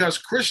came because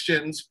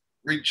Christians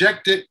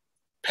rejected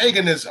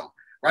paganism,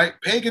 right?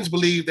 Pagans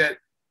believed that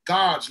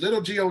God's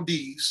little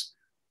gods,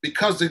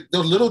 because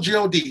those little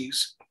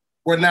gods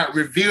were not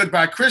revered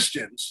by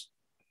Christians,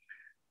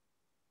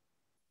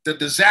 the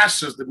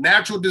disasters, the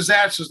natural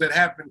disasters that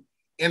happened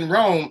in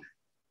Rome,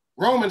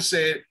 Romans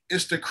said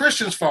it's the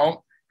Christians'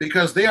 fault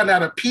because they are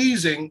not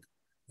appeasing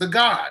the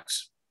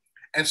gods.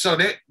 And so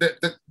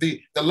the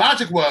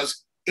logic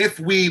was, if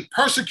we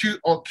persecute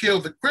or kill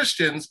the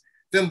Christians,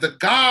 then the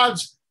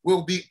gods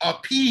will be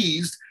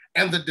appeased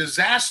and the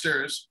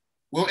disasters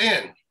will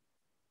end,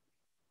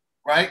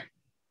 right?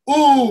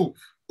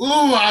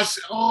 I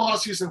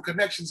see some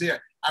connections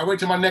here. I wait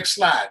till my next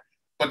slide.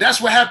 But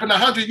that's what happened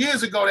 100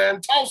 years ago there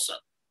in Tulsa.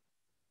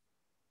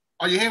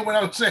 Are you hearing what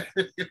I'm saying?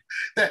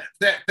 that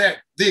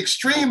the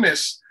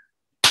extremists,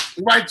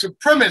 the white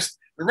supremacists,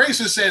 the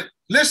racists said,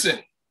 listen,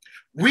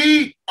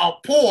 we are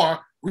poor.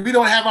 We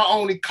don't have our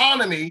own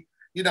economy.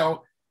 You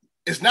know,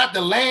 it's not the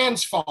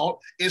land's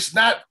fault. It's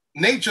not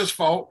nature's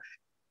fault.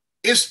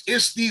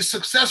 It's these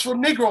successful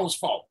Negroes'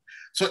 fault.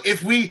 So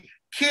if we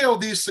kill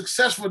these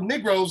successful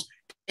Negroes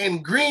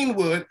in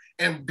Greenwood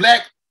and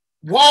Black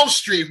Wall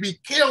Street, if we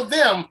kill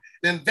them,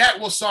 then that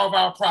will solve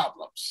our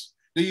problems.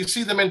 Do you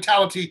see the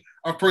mentality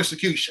of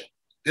persecution?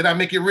 Did I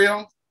make it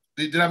real?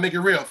 Did I make it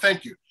real?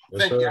 Thank you.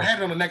 Thank you. I had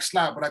it on the next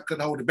slide, but I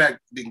couldn't hold it back.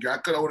 I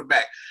couldn't hold it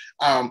back.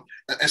 And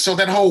so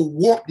that whole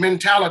warped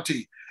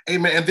mentality,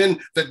 amen, and then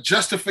the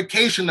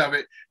justification of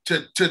it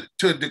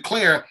to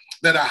declare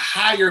that a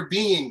higher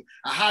being,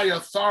 a higher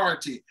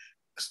authority,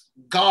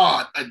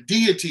 God, a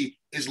deity,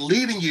 is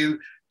leading you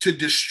to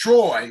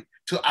destroy,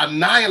 to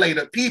annihilate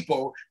a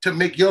people to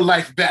make your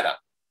life better.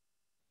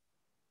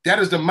 That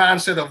is the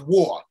mindset of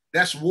war.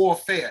 That's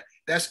warfare.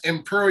 That's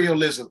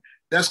imperialism.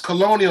 That's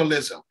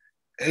colonialism.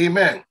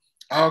 Amen.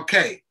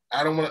 Okay.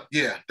 I don't want to,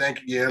 yeah,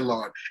 thank you, yeah,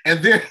 Lord.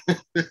 And then,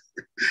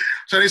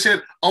 so they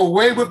said,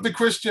 away with the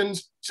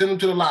Christians, send them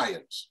to the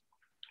lions,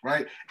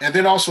 right? And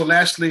then also,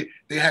 lastly,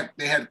 they had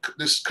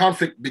this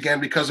conflict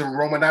began because of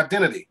Roman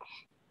identity.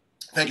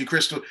 Thank you,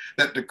 Crystal.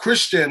 That the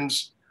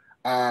Christians'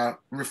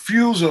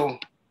 refusal,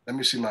 let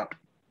me see my,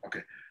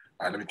 okay,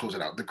 all right, let me close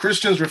it out. The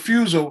Christians'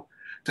 refusal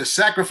to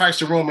sacrifice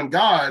the Roman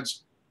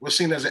gods was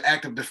seen as an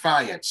act of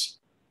defiance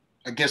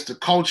against the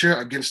culture,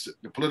 against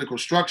the political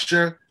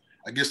structure,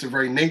 against the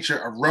very nature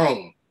of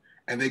Rome.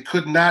 And they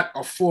could not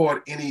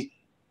afford any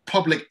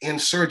public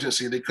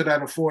insurgency. They could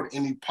not afford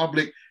any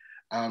public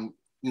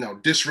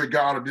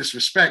disregard or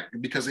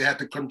disrespect because they had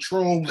to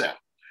control them.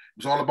 It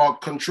was all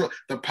about control.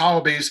 The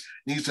power base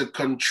needs to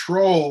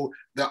control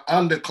the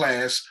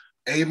underclass.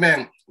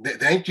 Amen.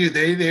 Thank you.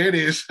 There it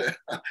is.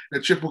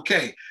 The triple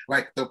K,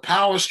 right? The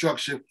power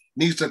structure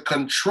needs to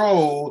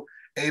control,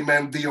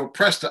 amen, the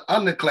oppressed, the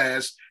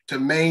underclass, to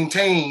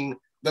maintain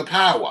the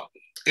power.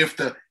 If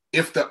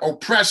the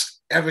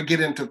oppressed ever get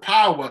into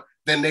power,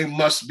 then they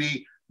must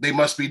be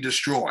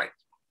destroyed.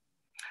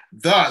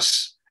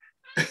 Thus,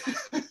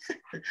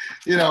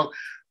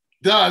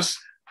 thus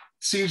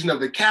seizing of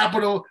the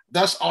Capitol,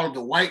 thus all of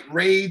the white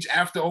rage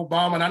after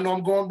Obama. And I know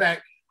I'm going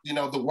back,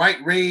 the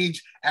white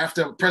rage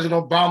after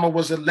President Obama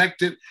was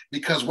elected,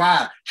 because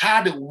why?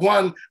 How did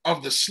one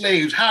of the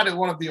slaves, how did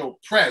one of the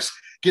oppressed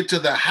get to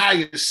the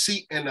highest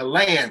seat in the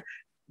land?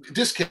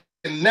 This can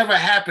never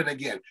happen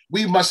again.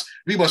 We must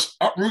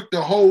uproot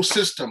the whole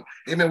system.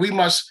 Amen. We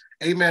must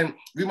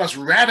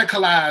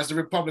radicalize the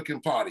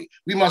Republican Party.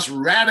 We must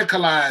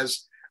radicalize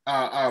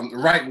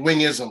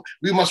right-wingism.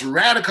 We must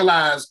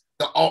radicalize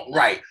the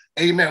alt-right.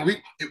 Amen.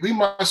 We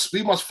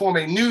must form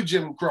a new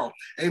Jim Crow.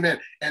 Amen.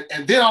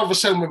 And then all of a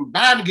sudden when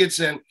Biden gets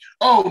in,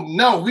 oh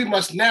no, we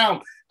must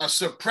now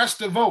suppress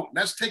the vote.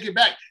 Let's take it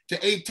back to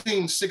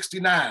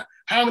 1869.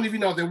 How many of you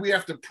know that we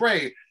have to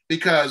pray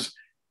because,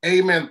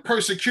 amen,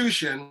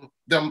 persecution,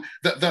 the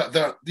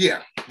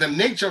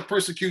nature of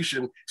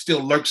persecution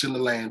still lurks in the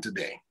land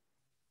today.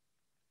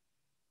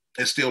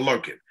 It's still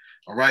lurking.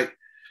 All right.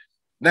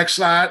 Next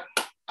slide.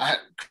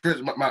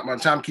 My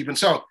time keeping.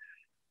 So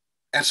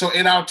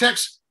in our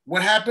text,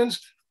 what happens?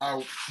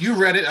 You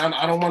read it.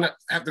 I don't want to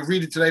have to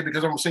read it today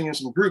because I'm singing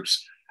some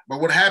groups. But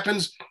what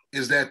happens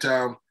is that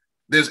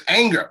there's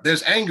anger.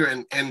 There's anger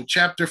in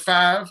chapter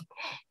 5,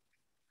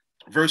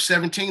 verse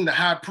 17. The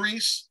high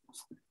priest,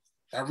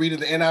 I read in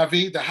the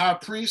NIV, the high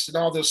priest and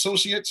all the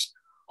associates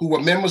who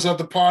were members of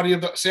the party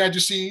of the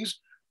Sadducees,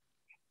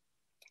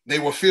 they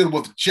were filled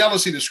with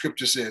jealousy, the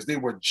scripture says. They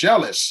were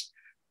jealous.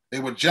 They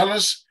were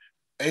jealous.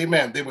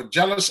 Amen. They were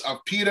jealous of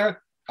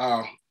Peter.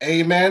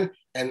 Amen.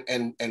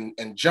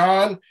 And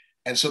John.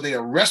 And so they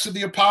arrested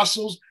the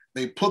apostles.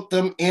 They put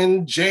them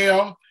in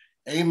jail.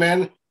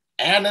 Amen.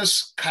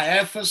 Annas,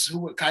 Caiaphas,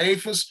 who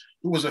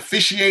was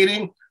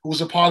officiating, who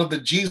was a part of the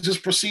Jesus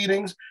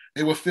proceedings.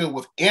 They were filled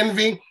with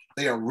envy.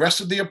 They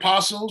arrested the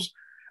apostles.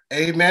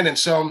 Amen. And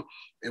so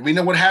we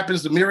know what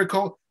happens, the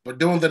miracle. But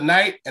during the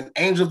night, an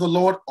angel of the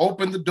Lord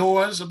opened the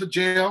doors of the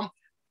jail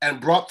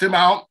and brought them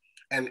out.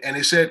 And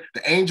he said,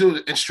 the angel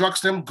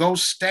instructs them, go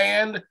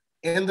stand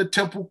in the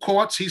temple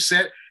courts, he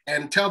said,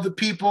 and tell the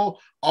people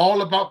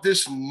all about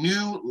this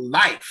new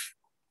life.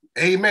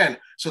 Amen.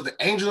 So the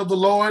angel of the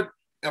Lord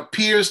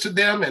appears to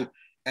them, and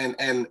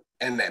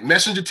that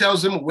messenger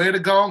tells them where to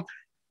go.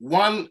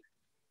 One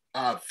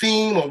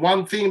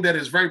theme that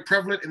is very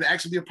prevalent in the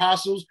Acts of the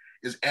Apostles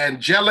is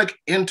angelic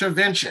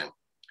intervention,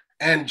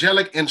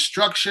 angelic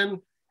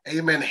instruction.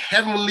 Amen.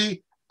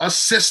 Heavenly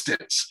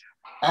assistance.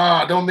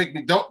 Don't make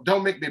me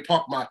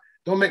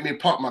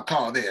park my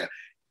car there.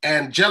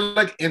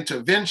 Angelic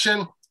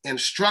intervention,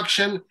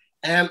 instruction,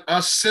 and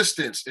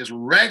assistance is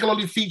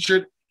regularly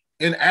featured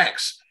in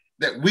Acts.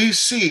 That we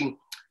see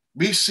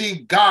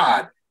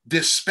God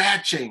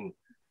dispatching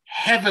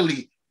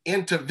heavenly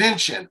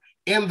intervention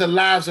in the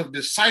lives of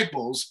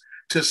disciples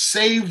to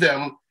save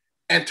them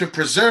and to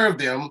preserve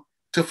them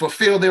to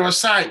fulfill their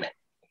assignment.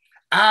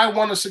 I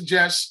want to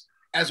suggest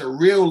as a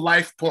real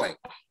life point,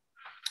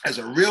 as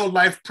a real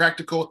life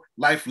practical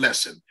life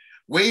lesson,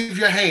 wave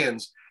your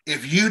hands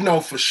if you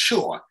know for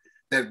sure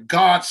that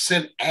God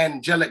sent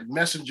angelic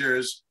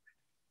messengers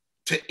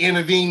to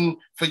intervene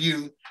for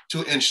you,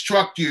 to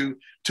instruct you,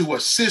 to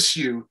assist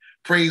you,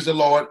 praise the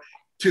Lord,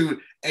 to,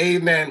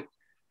 amen,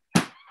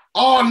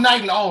 all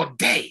night and all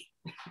day.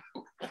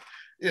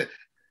 Yeah.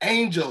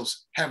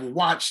 Angels have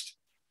watched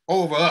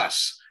over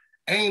us.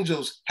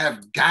 Angels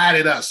have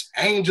guided us.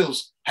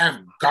 Angels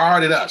have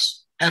guarded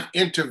us, have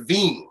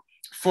intervened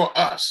for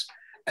us.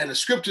 And the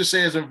scripture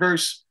says in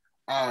verse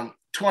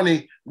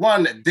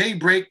 21, at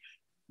daybreak,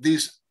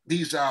 these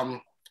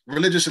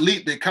religious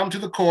elite, they come to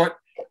the court.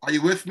 Are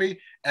you with me?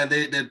 And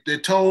they're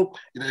told,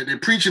 they're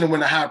preaching, and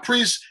when the high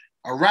priest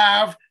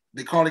arrived,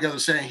 they called together the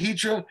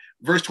Sanhedrin.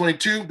 Verse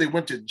 22, they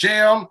went to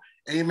jail.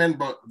 Amen.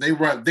 But they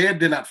weren't there,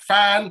 did not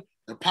find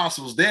the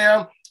apostles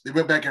there. They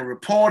went back and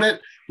reported.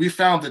 We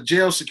found the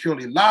jail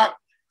securely locked,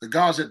 the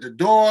guards at the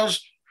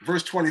doors.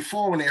 Verse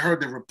 24, when they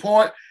heard the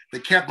report, the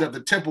captain of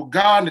the temple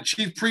guard and the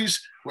chief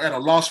priests were at a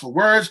loss for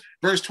words.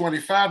 Verse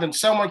 25, and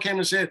someone came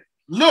and said,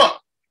 look,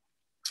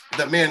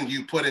 the men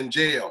you put in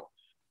jail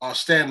are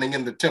standing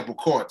in the temple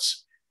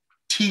courts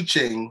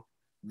teaching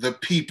the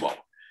people.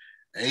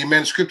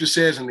 Amen. Scripture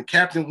says, and the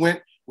captain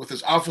went with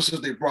his officers.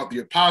 They brought the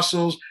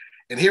apostles.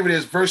 And here it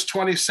is, verse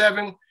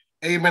 27.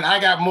 Amen. I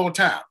got more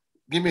time.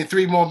 Give me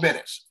 3 more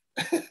minutes.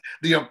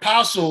 The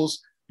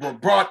apostles were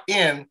brought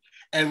in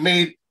and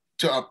made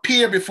to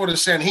appear before the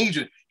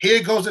Sanhedrin.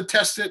 Here goes the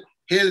tested.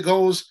 Here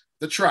goes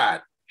the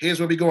tried. Here's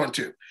what we're going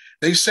to.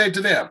 They said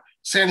to them,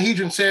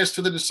 Sanhedrin says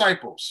to the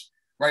disciples,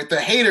 right? The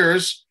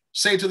haters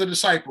say to the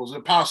disciples, the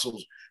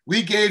apostles,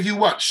 we gave you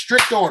what?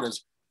 Strict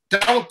orders.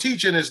 Don't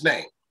teach in his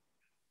name.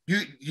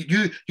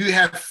 You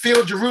have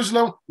filled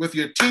Jerusalem with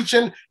your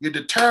teaching. You're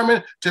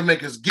determined to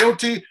make us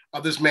guilty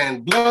of this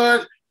man's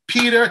blood.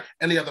 Peter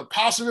and the other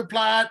apostles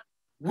replied,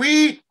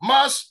 we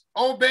must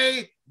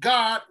obey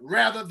God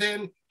rather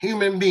than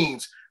human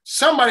beings.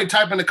 Somebody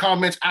type in the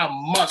comments, I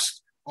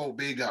must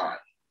obey God.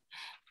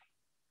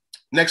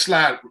 Next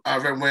slide,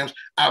 Reverend Williams.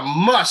 I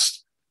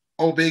must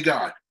obey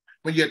God.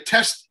 When you're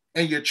tested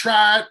and you're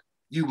tried,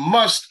 you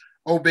must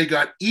obey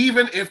God,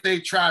 even if they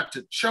try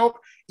to choke,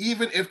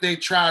 even if they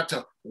try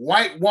to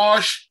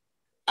whitewash,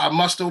 I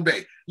must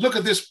obey. Look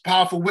at this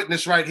powerful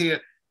witness right here.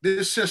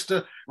 This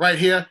sister right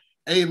here,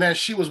 amen.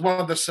 She was one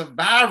of the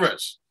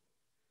survivors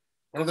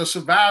of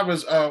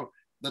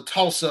the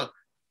Tulsa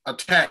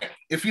attack.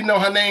 If you know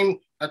her name,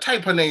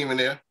 type her name in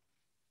there.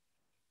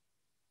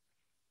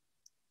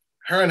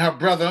 Her and her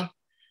brother,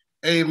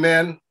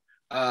 amen.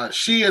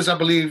 She is, I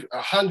believe,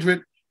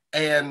 100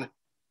 and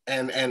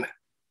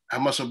I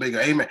must obey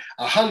God, amen.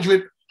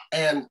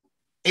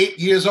 108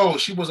 years old.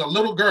 She was a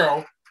little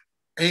girl,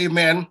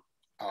 amen,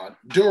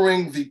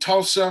 during the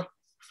Tulsa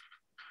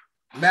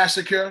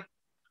massacre.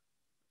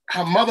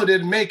 Her mother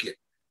didn't make it,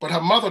 but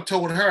her mother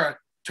told her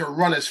to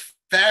run as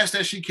fast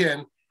as she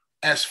can,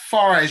 as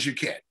far as you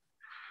can.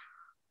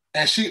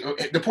 And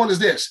the point is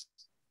this,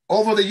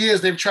 over the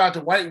years, they've tried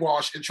to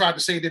whitewash and tried to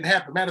say it didn't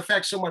happen. Matter of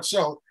fact, so much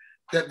so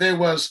that there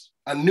was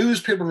a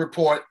newspaper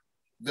report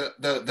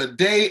the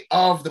day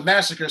of the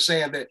massacre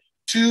saying that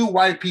 2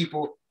 white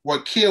people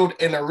were killed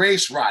in a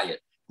race riot.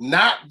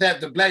 Not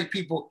that the black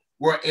people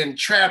were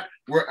entrapped,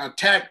 were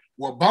attacked,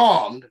 were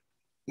bombed.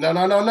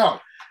 No.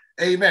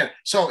 Amen.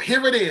 So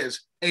here it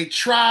is, a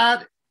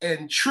tried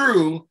and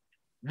true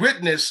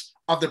witness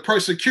of the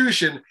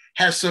persecution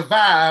has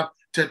survived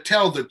to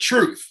tell the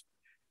truth.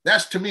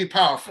 That's, to me,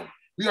 powerful.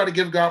 We ought to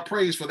give God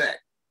praise for that.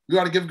 We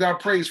ought to give God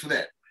praise for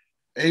that.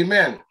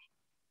 Amen.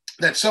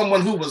 That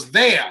someone who was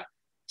there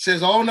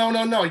says, oh,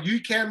 no,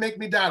 you can't make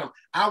me doubt him.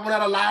 I will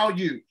not allow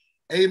you.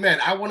 Amen.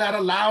 I will not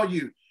allow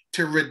you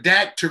to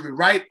redact, to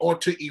rewrite, or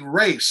to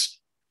erase,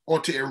 or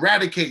to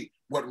eradicate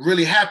what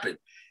really happened.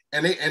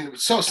 And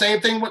so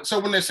same thing. So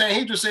when the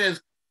Sanhedrin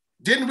says,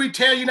 didn't we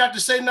tell you not to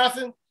say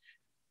nothing?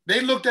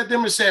 They looked at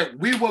them and said,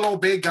 we will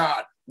obey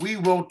God. We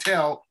will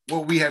tell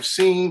what we have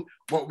seen,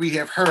 what we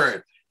have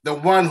heard. The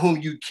one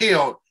whom you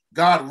killed,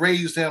 God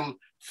raised him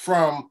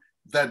from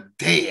the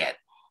dead.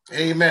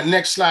 Amen.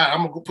 Next slide.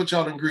 I'm going to put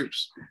y'all in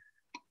groups.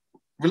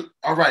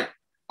 All right.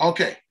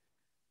 Okay.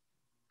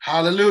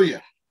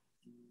 Hallelujah.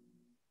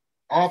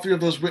 All three of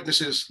those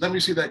witnesses. Let me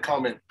see that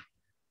comment.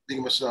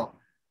 Thinking myself.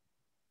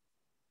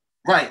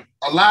 Right.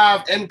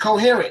 Alive and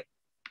coherent.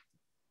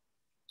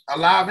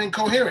 Alive and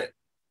coherent.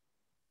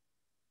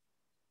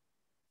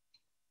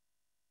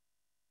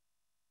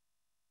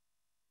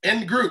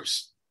 In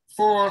groups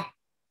for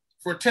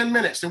 10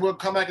 minutes, and we'll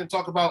come back and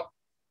talk about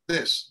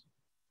this.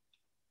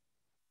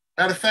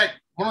 Matter of fact,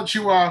 why don't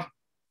you,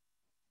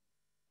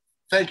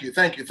 thank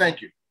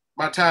you.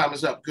 My time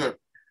is up, good.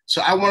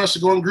 So I want us to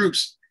go in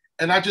groups,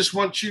 and I just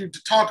want you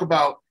to talk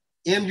about,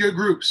 in your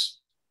groups,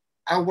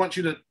 I want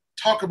you to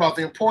talk about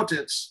the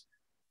importance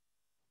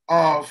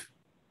of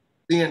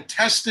being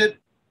tested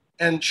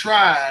and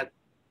tried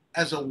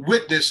as a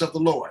witness of the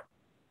Lord.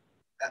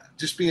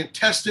 Just being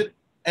tested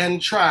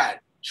and tried.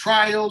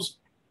 Trials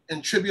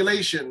and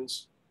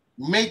tribulations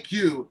make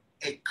you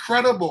a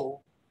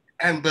credible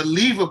and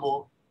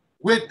believable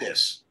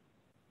witness.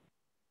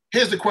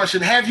 Here's the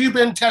question. Have you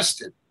been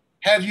tested?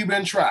 Have you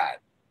been tried?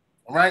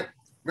 All right.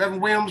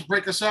 Reverend Williams,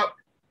 break us up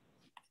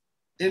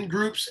in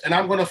groups, and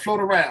I'm going to float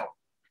around.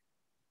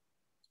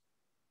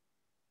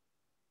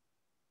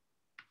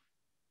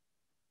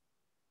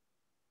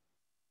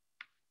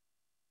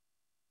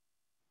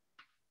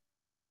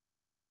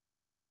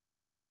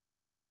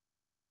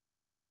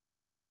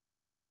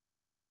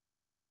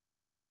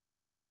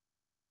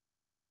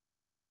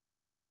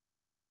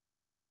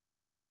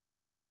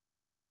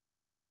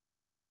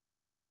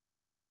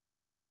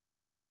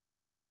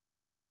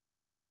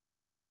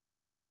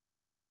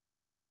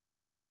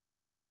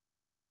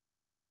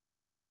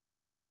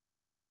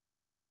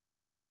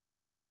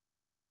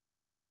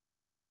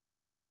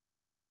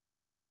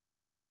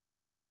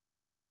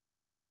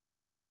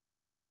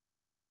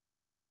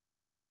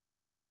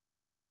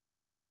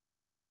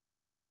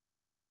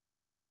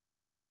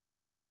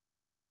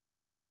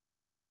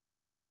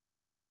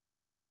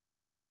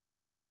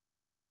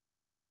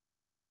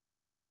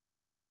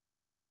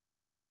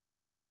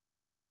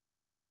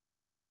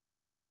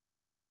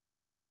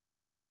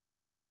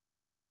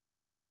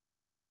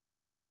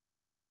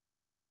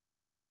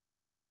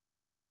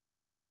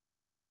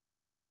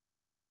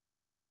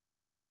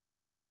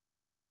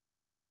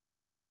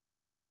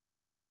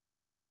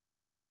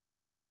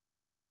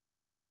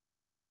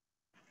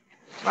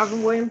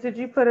 Robin Williams, did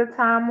you put a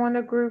time on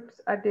the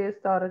groups? I did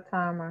start a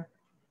timer.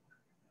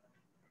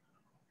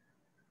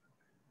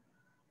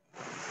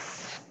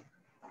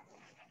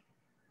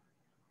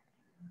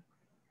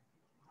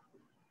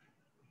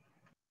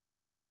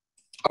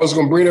 I was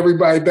going to bring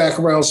everybody back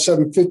around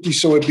 7:50,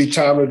 so it'd be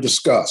time to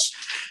discuss.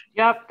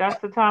 Yep,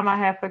 that's the time I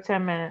have for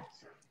 10 minutes.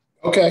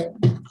 Okay.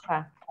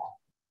 Okay.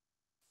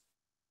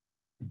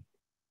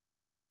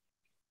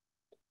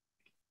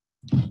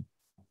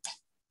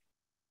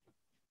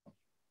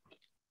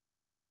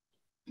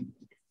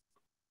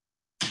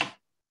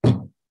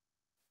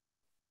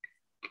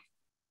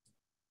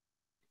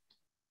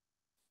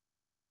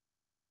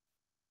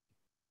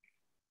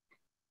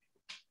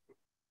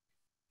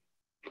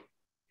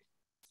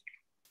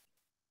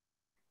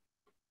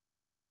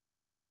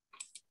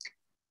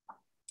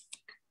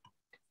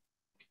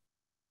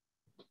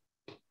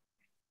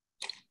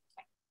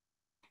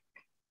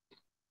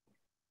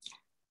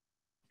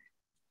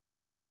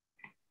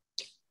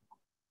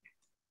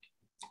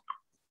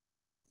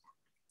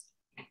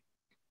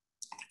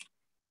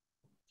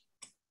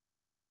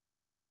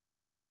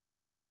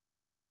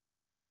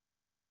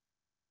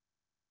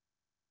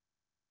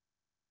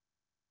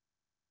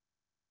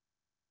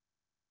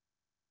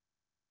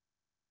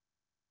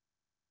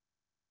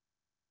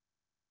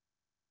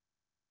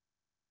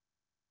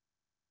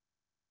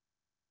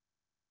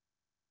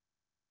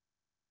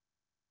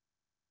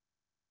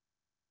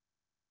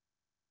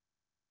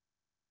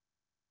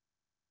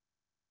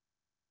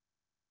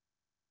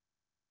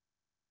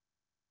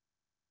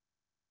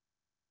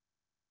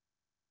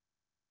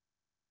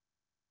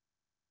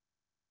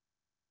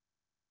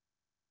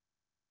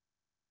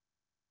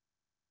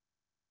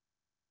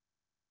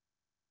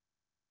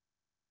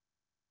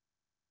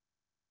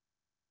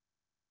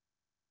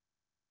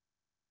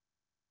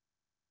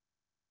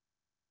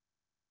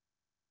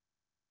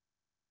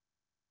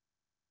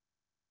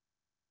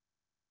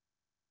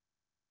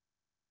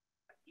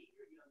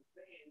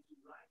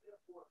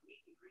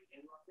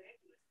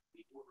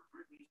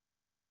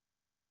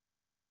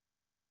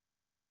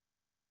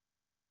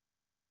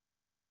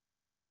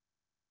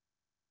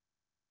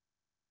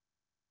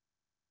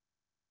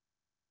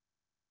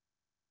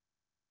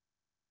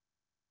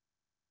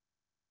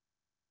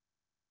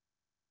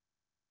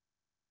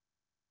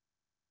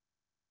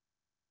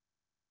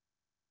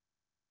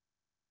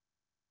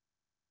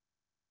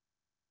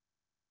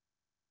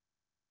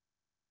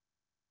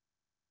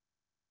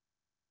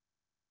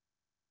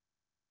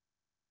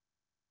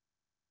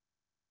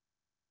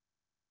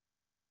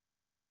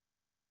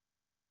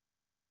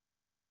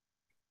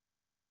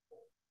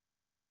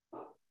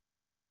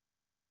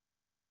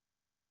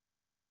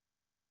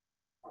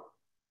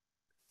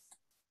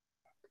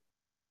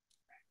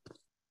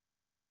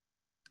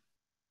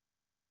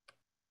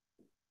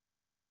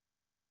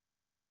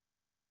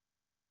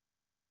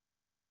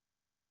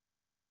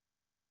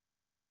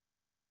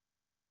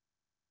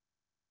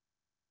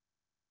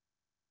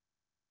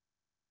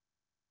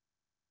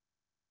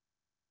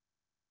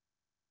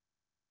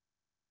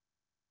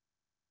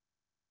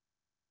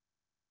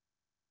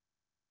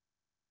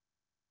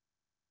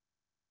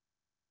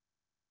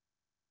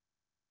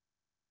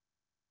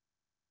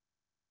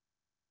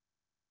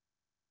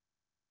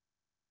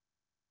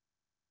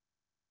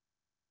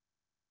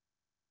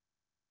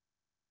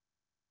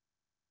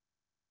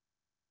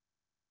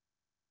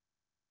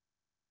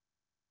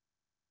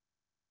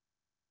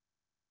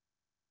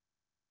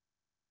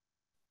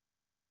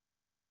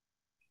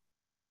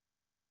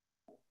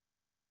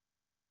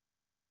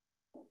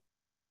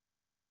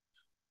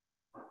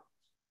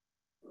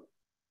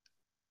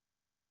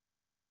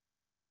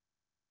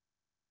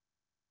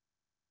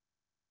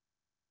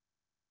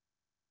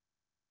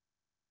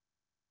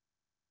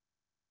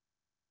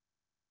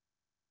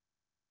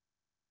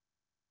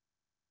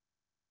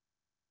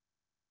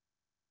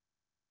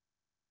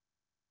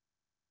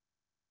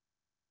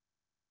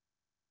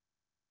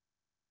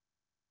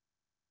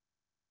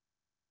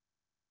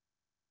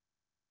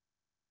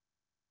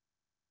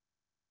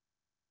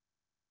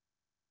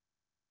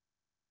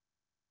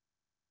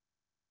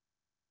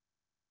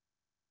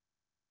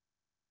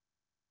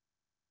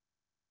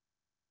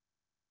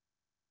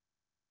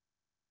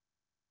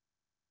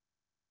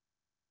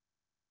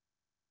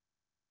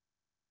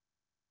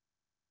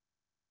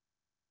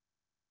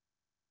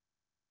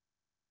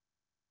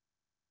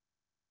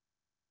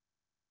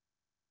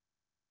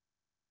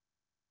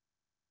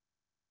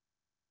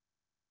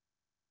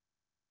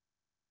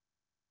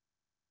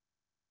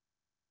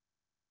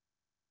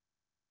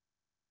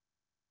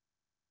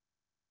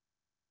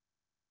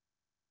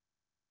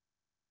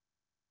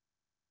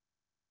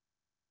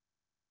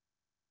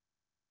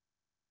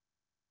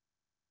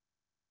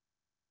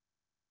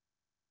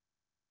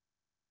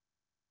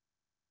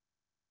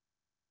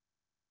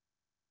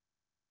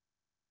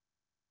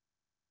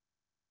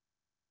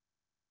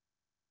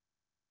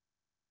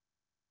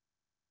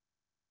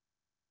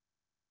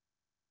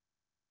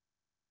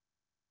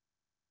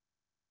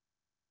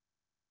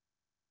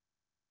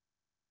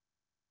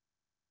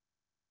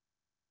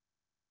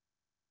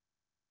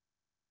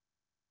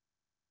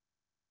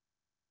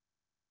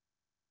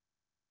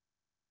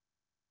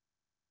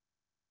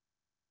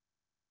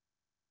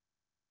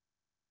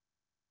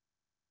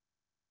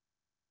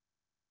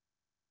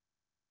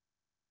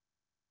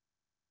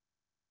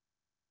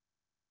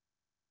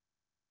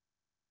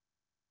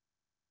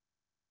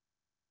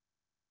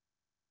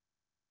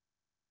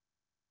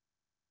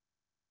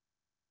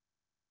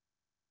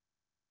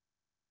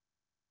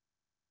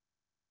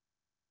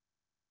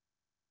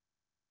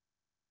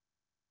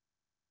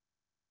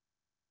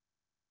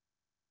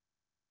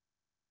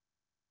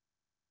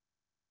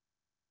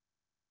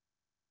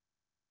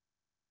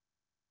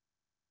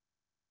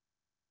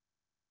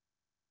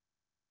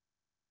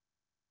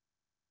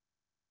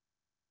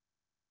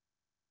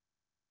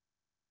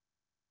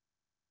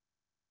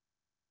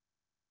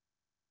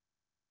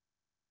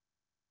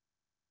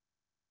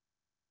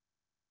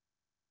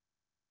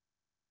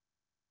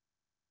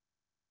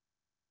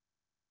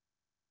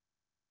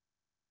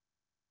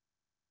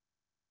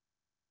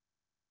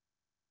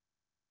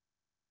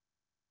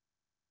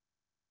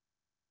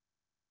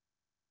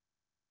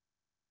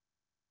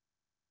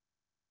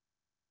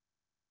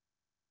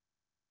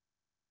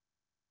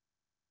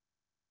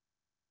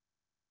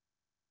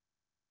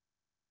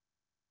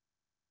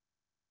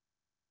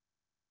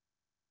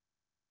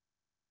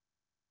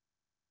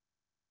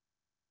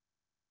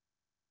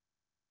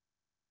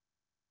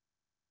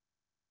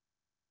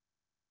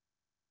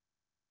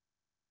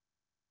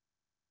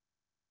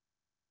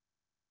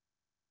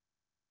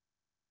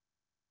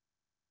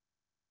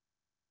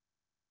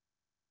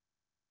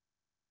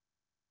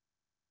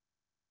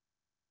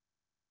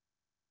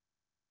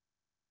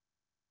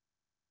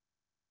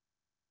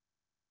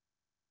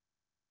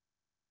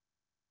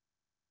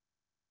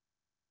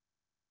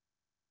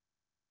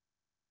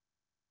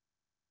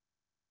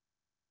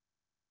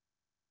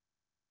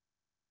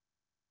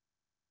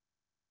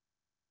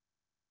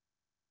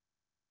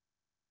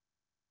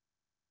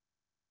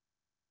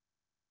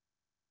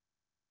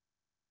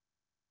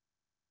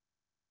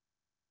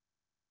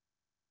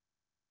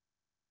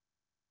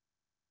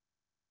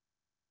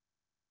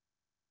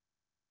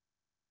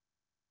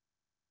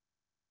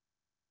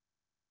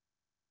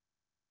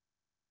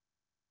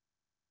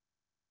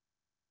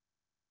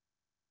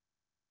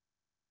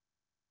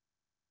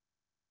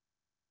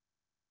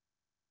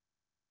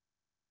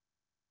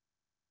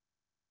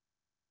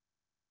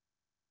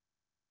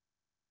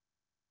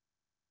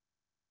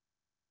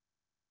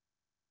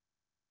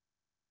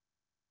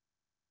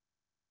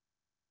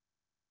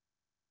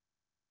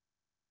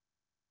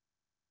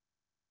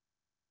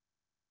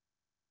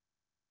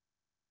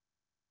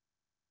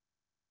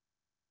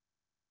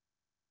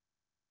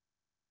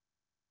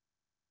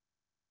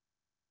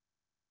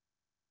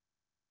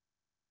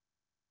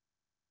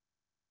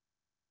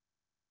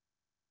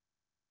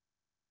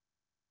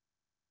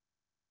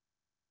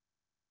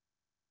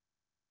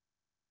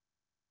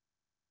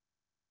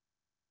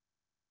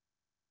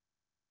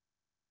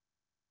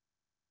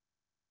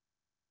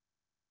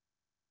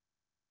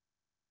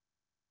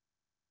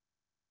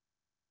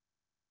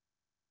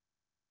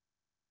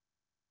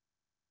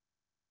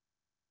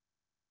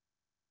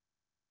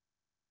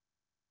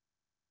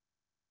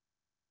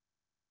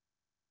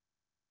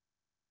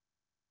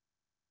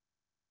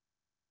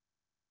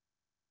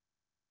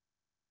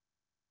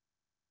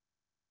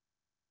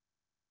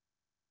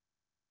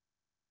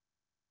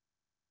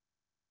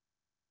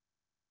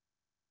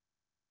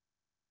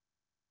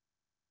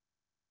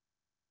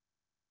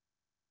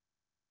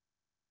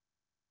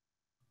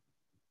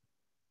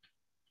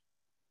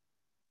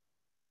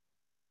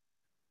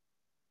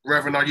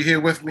 Reverend, are you here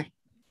with me?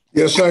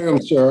 Yes, I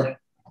am, sir.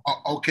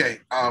 Okay.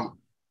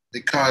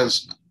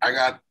 Because I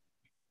got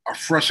a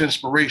fresh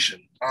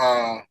inspiration.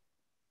 I'm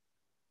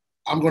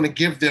going to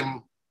give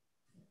them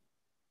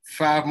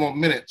 5 more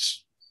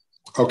minutes,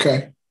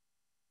 Okay.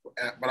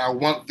 but I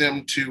want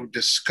them to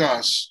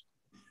discuss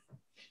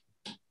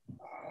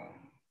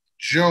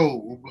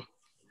Job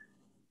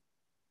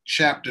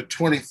chapter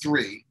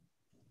 23.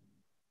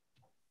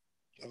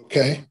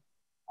 Okay.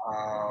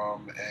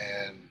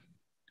 And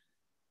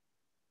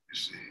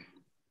let's see.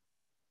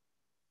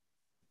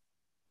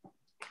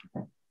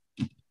 Let's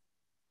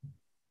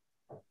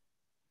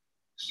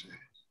see.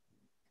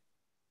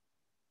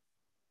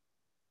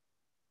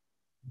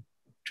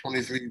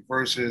 23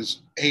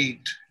 verses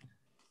 8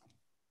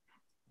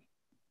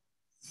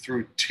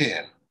 through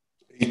 10.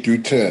 8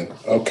 through 10.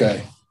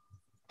 Okay.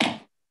 I'm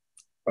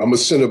going to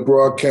send a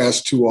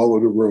broadcast to all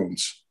of the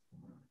rooms.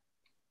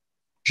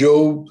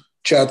 Job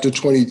chapter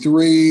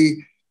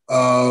 23,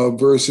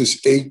 verses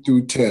 8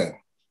 through 10.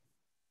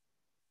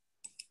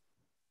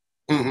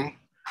 Mm-hmm.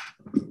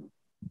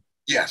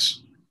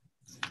 Yes.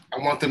 I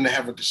want them to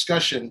have a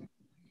discussion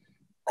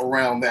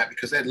around that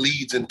because that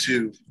leads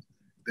into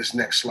this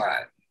next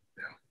slide.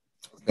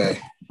 Yeah. Okay.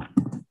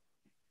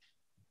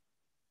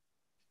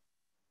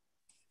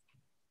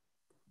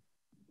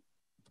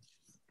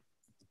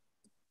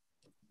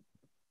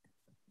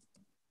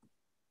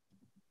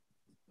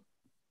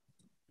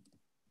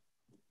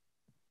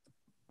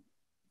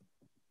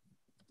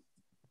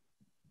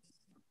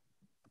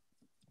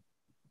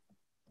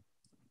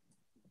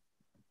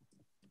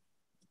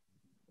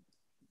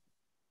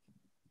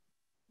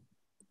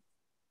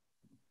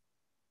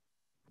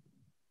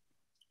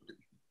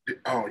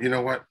 Oh, you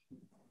know what?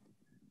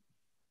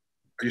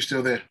 Are you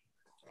still there?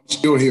 I'm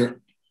still here.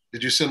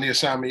 Did you send the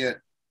assignment yet?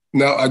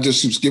 No, I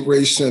just was getting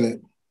ready to send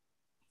it.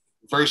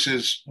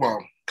 Verses,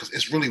 well, because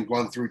it's really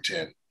 1 through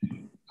 10.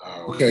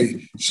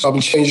 Okay, so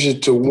I'm changing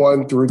it to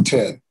 1 through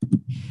 10.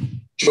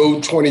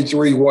 Job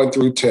 23, 1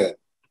 through 10.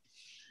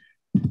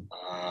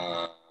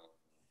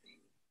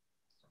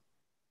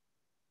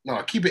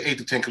 No, keep it 8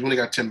 to 10 because we only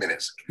got 10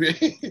 minutes.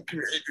 Keep it 8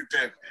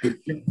 to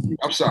 10.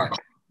 I'm sorry.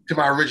 To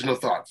my original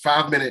thought.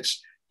 5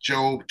 minutes,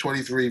 Job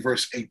 23,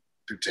 verse 8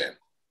 through 10.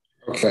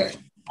 Okay.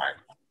 All right.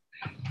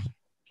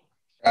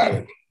 Got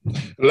it.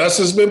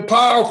 Lesson's been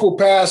powerful,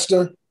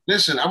 Pastor.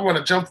 Listen, I want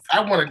to jump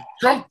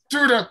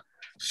through the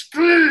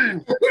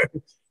screen.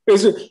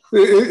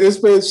 It's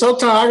been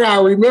sometimes I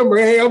gotta remember,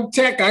 hey, I'm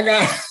tech. I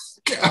know,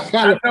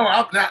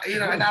 I'm not,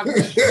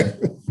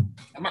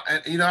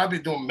 I'll be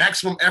doing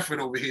maximum effort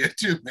over here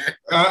too, man.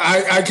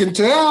 I can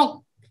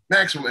tell.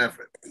 Maximum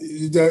effort.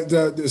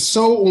 The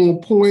so on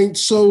point,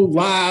 so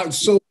live,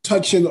 so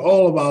touching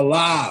all of our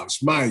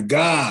lives. My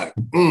God.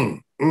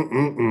 And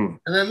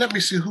then let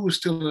me see who's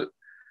still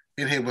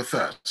in here with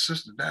us.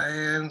 Sister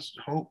Diane's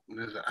Hope.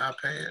 There's an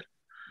iPad.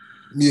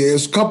 Yeah,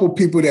 there's a couple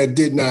people that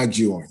did not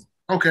join.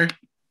 Okay.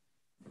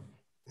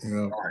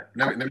 Yeah. All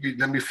right.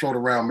 Let me float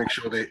around, make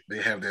sure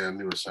they have their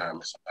new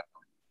assignments.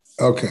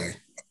 Okay.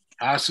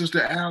 Hi,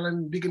 Sister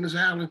Allen, Deaconess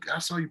Allen. I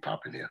saw you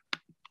pop in here.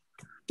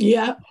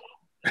 Yeah,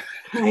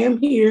 I am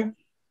here.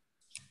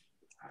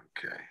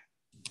 Okay.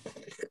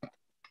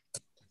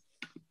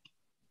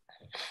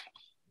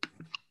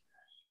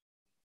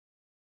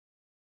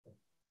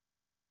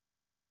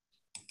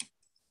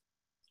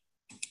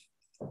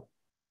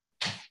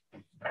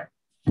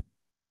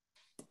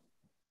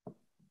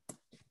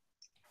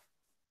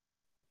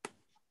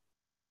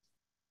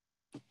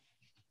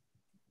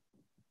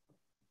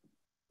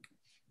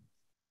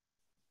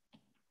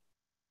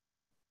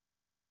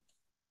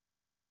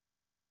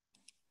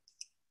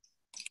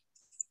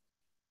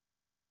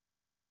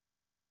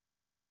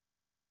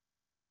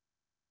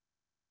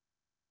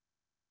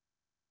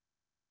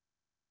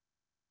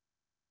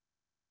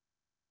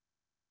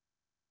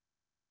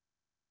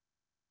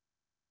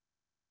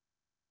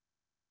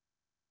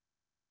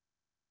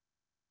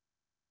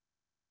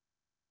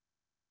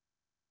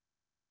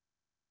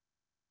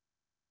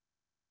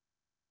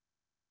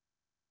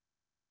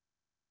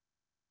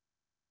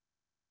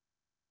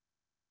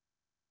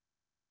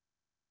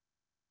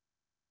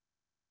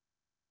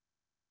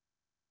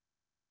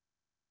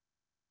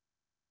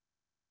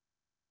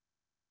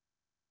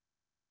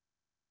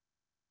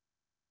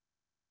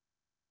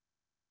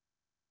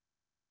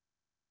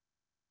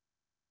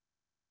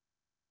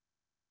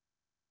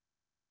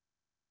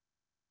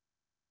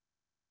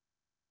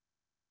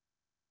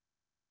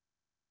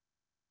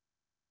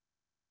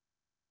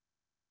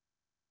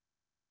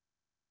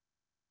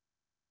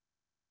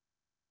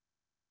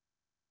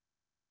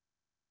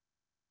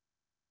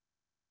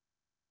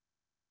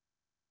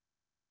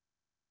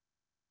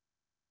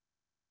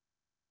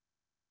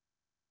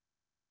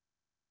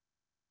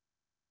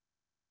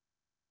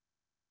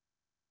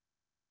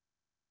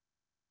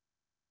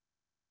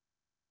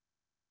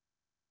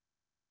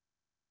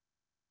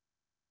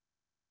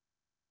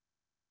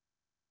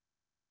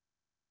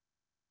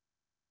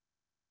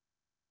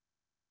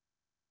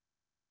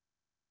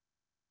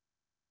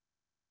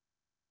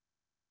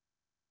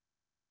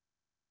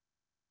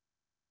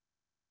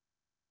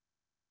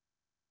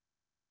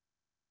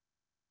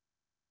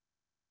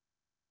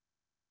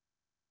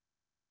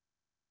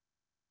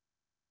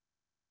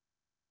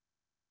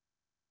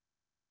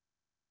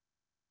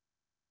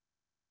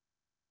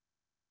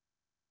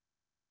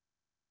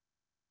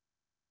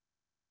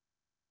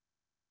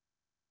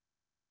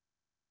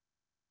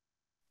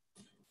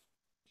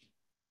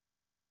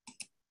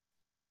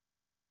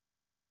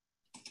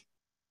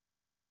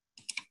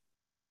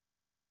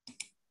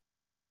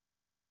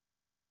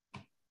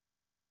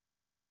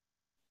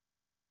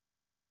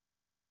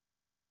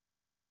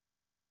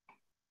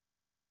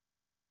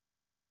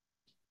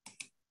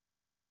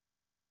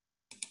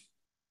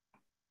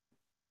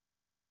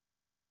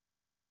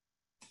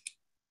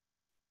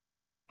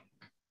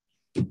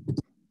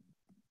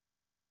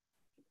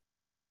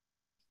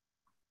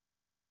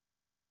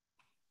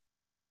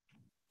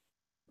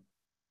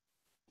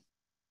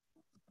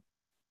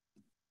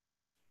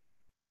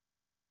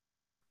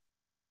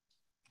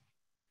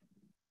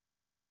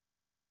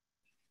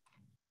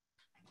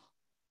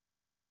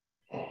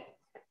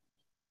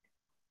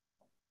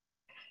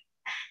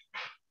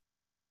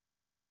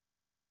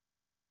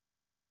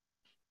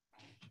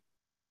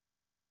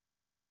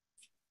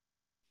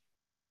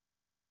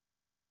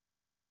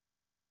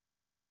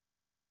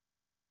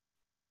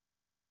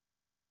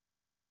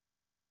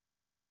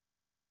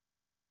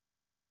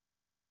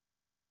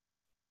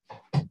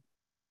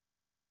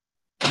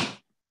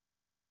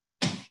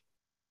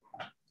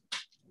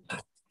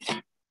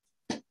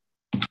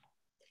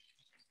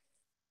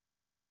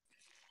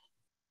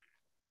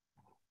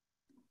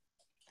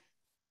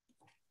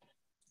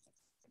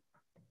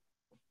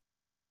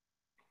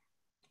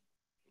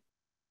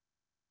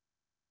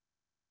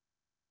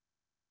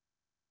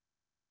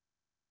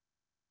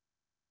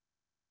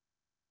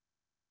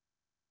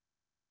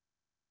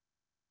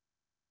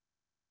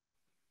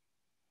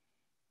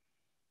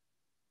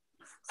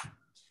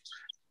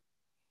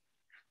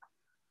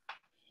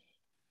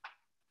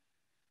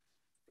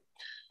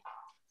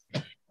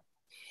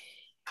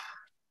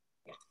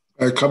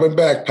 All right, coming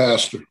back,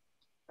 Pastor.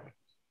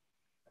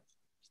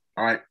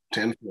 All right,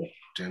 10-4.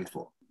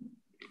 10-4.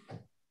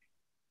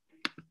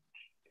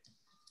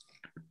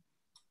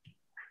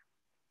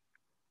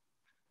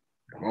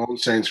 Come on,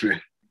 Saints.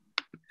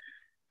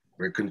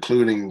 We're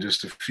concluding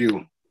just a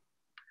few.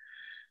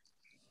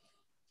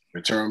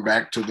 Return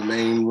back to the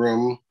main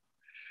room.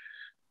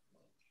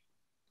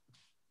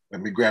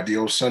 Let me grab the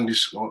old Sunday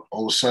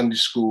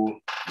school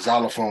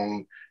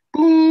xylophone.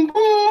 Boom,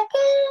 boom,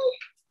 boom.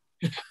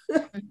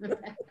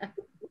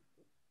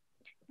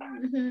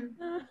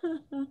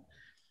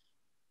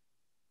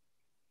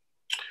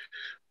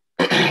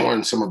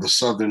 In some of the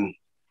southern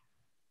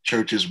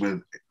churches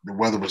where the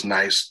weather was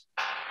nice,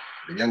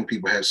 the young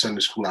people had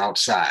Sunday school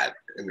outside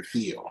in the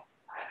field.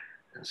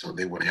 And so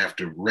they would have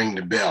to ring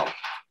the bell.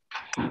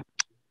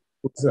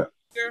 What's that?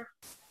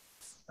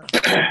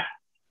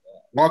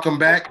 Welcome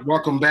back,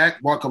 welcome back,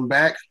 welcome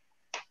back.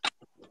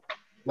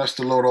 Bless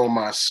the Lord, oh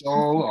my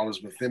soul. All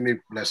is within me.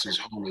 Bless his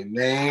holy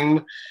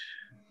name.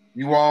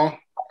 You all,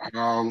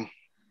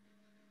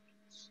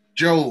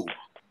 Job.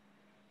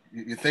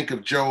 You think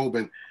of Job,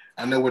 and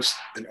I know it's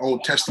an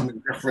Old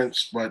Testament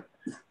reference, but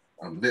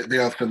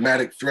there are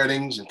thematic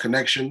threadings and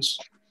connections.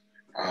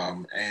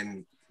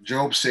 And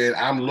Job said,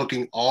 I'm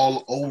looking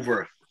all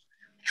over,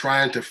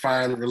 trying to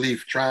find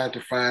relief, trying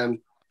to find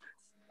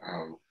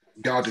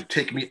God to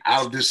take me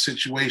out of this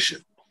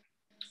situation.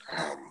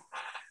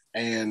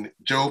 And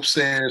Job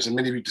says, and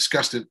many of you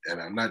discussed it, and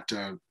I'm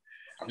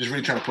just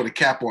really trying to put a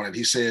cap on it.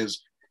 He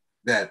says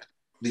that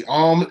the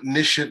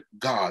omniscient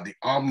God, the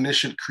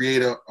omniscient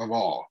creator of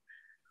all,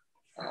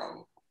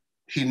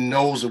 he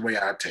knows the way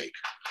I take.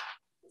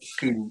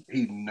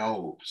 He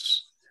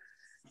knows.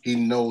 He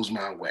knows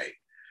my way.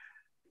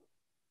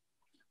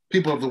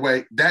 People of the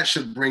way, that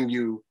should bring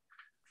you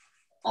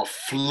a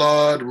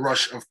flood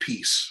rush of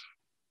peace.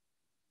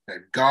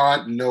 That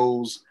God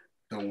knows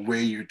the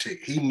way you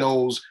take. He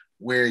knows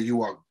where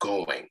you are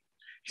going.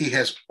 He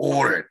has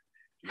ordered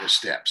your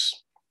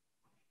steps.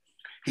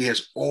 He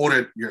has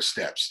ordered your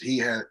steps. He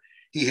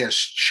has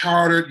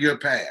chartered your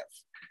path.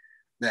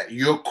 That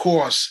your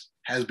course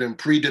has been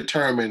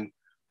predetermined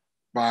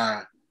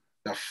by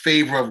the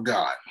favor of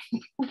God.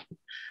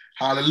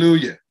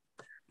 Hallelujah.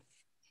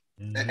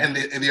 Mm-hmm. And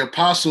the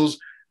apostles,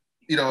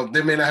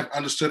 they may not have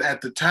understood at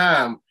the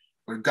time,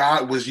 but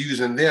God was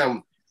using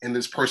them in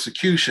this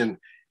persecution,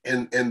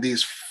 in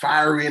these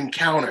fiery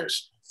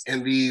encounters,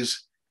 in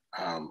these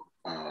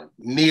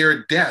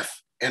near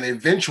death, and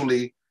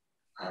eventually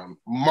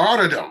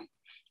martyrdom,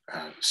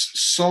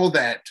 so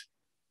that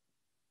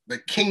the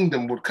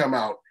kingdom would come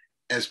out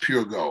as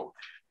pure gold.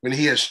 When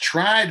he has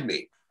tried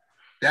me,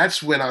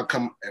 that's when I'll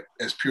come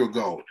as pure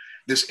gold.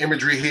 This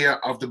imagery here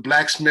of the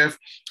blacksmith,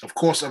 of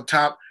course, up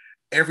top,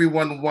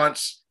 everyone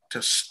wants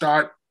to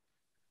start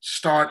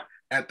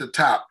at the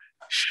top,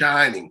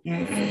 shining,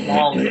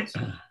 flawless,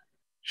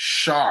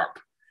 sharp,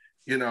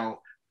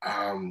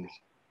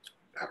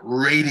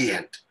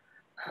 radiant,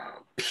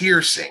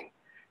 piercing,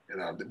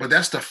 but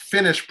that's the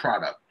finished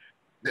product.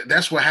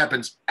 That's what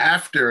happens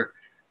after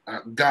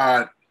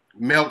God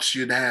melts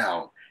you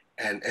down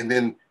and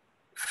then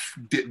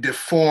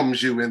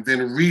deforms you and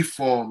then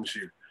reforms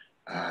you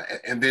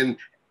and then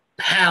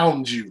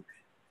pounds you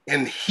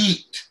in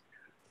heat.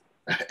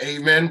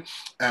 Amen.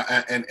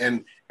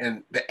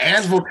 And the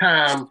anvil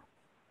time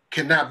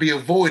cannot be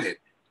avoided.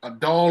 A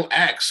dull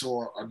axe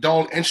or a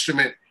dull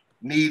instrument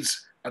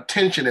needs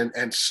attention,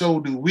 and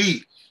so do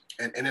we.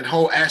 And that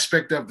whole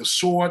aspect of the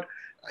sword,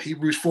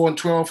 Hebrews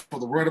 4:12, for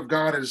the word of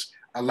God is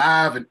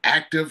alive and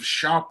active,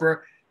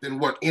 sharper than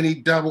what any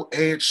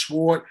double-edged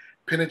sword,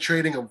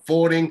 penetrating,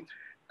 avoiding,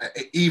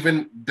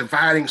 even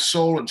dividing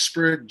soul and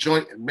spirit,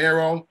 joint and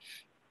marrow.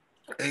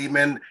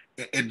 Amen.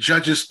 It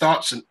judges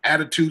thoughts and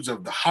attitudes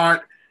of the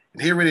heart.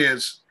 And here it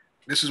is.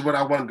 This is what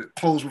I wanted to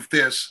close with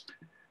this,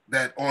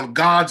 that on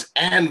God's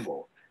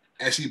anvil,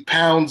 as he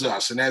pounds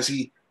us and as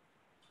he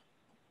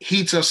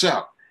heats us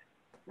up,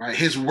 right,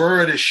 his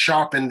word is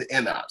sharpened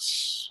in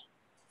us.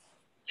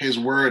 His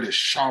word is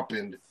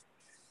sharpened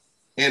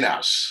in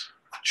us,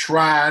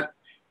 tried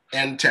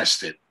and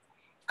tested.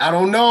 I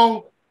don't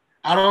know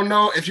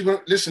if you're going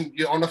to listen,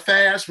 you're on a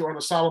fast, we're on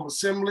a solemn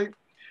assembly.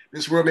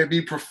 This word may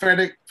be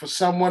prophetic for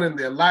someone in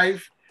their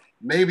life.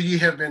 Maybe you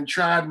have been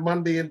tried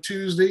Monday and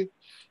Tuesday.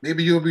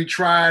 Maybe you'll be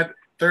tried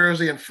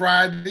Thursday and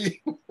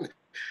Friday.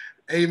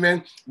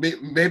 Amen.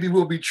 Maybe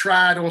we'll be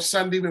tried on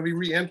Sunday when we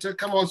re-enter.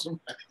 Come on,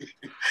 somebody.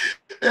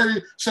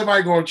 Maybe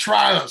somebody going to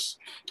try us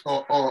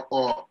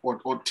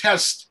or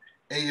test.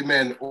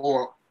 Amen.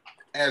 Or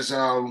as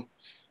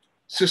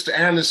Sister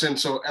Anderson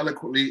so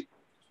eloquently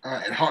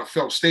and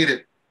heartfelt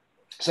stated,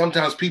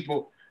 sometimes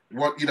people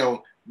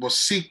will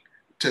seek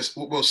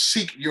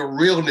your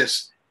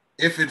realness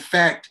if in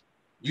fact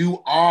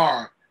you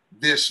are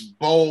this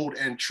bold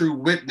and true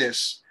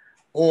witness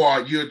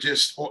or you're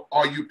just, or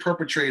are you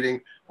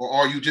perpetrating, or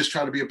are you just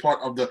trying to be a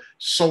part of the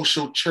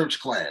social church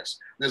class?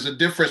 There's a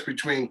difference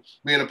between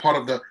being a part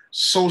of the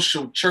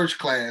social church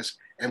class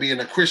and being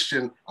a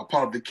Christian, a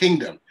part of the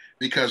kingdom,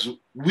 because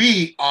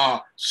we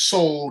are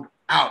sold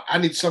out. I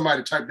need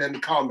somebody to type that in the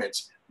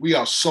comments. We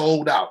are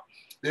sold out.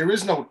 There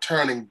is no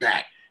turning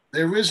back.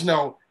 There is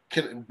no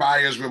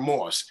buyer's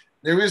remorse.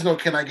 There is no,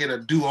 can I get a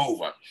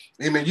do-over?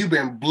 Amen. You've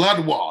been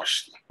blood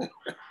washed.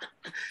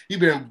 You've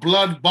been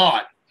blood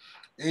bought.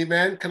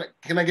 Amen. Can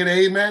I get an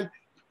amen?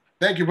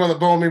 Thank you, Brother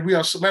Bowman. We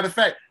are, matter of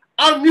fact,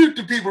 unmute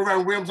the people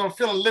around Williams. I'm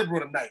feeling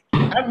liberal tonight.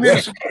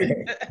 Unmute some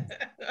people.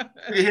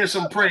 We can hear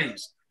some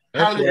praise.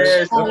 Hallelujah.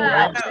 Yes.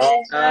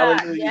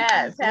 Hallelujah.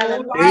 Yes.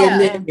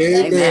 Hallelujah.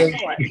 Amen.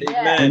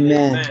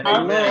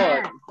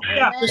 Amen.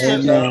 Yes.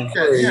 Amen.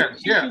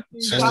 Yeah.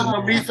 Sister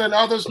Ametha and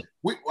others,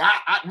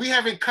 we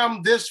haven't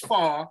come this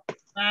far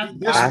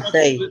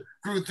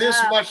through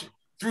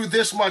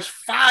this much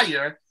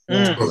fire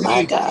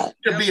My God.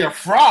 to be a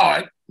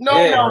fraud. No.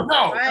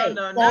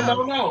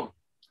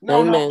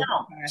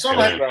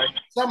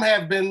 Some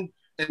have been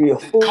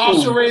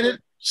incarcerated.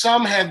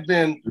 Some have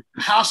been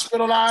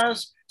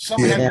hospitalized.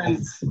 Some have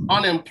been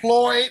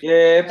unemployed.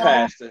 Yeah,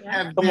 Pastor.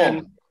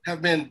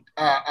 Have been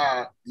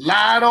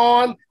lied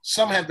on.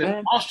 Some have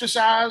been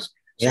ostracized.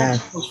 Some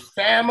people's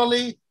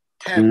family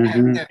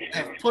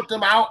have put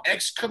them out,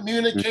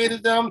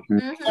 excommunicated them.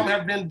 Some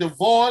have been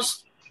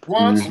divorced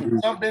once.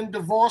 Some been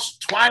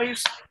divorced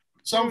twice.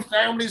 Some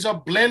families are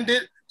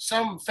blended.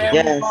 Some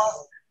families are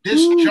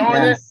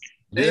disjointed.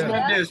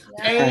 Amen. There's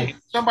pain.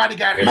 Somebody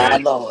got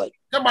hurt.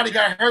 Somebody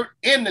got hurt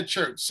in the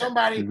church.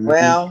 Somebody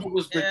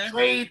was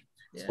betrayed,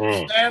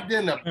 stabbed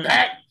in the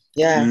back.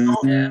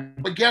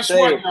 But guess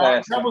what,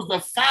 y'all? That was the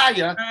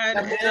fire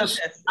that made us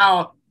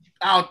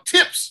our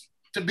tips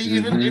to be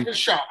even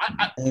sharp.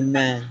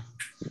 Amen.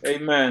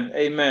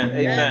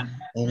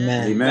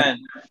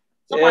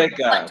 Somebody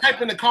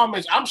type in the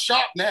comments, I'm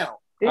sharp now.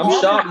 I'm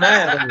sharp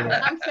now.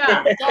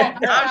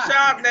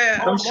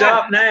 I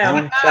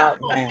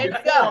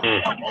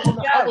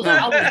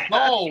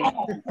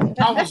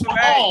was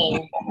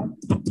gone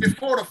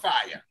before the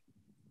fire.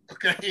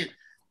 Okay.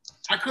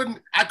 I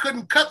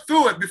couldn't cut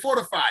through it before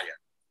the fire.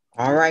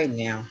 All right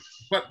now.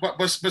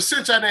 But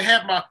since I didn't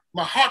have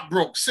my heart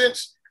broke,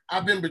 since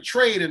I've been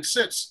betrayed, and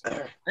since,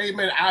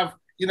 amen, I've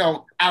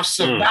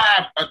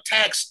survived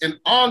attacks and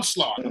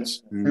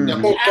onslaughts.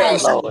 Amen.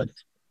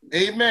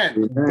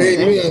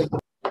 Amen.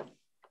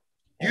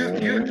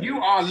 You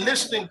are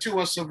listening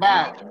to a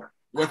survivor.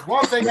 With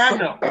one thing I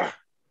know,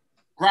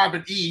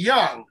 Robert E.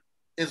 Young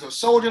is a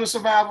soldier and a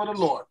survivor of the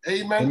Lord.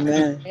 Amen.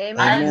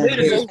 I made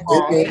it this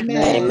far.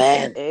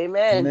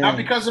 Amen. Not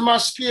because of my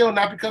skill,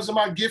 not because of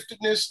my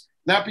giftedness,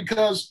 not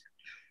because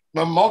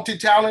my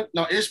multi-talent.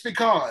 No, it's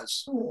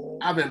because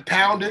I've been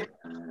pounded.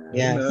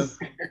 Yes.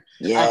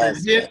 I've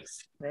been hit.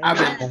 I've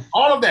been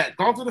all of that,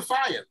 gone through the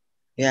fire.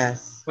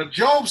 Yes. But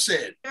Job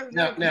said,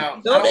 now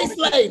Though they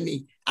slay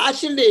me, I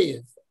shall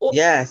live.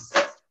 Yes.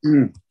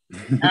 Amen.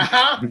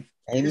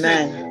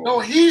 Said, though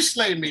he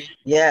slay me,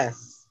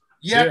 yes.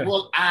 Yet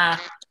will I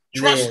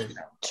trust him.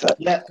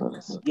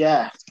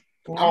 Yeah.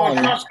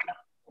 I'm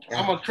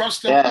gonna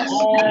trust him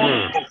all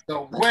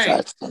the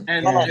way.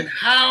 And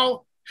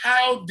how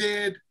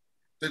did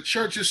the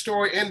church's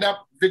story end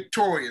up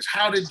victorious?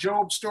 How did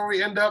Job's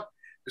story end up?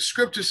 The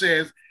scripture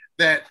says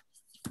that,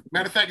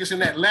 matter of fact, it's in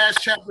that last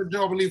chapter of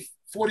Job, I believe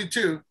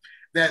 42,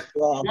 that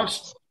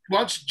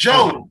once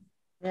Job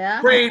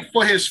prayed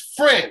for his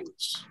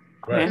friends,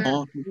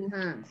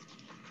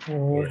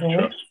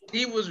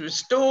 he was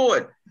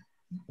restored.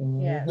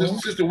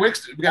 Sister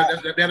Wicks,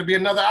 that'll be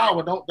another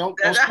hour. Don't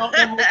stop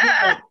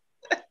that.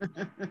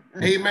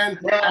 Amen.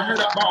 I heard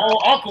my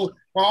old uncle.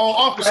 My old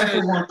uncle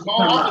said. My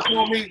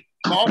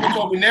uncle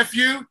told me,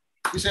 nephew.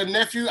 He said,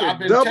 nephew, I've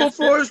been double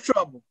tested. for his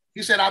trouble.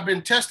 He said, I've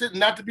been tested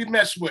not to be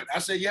messed with. I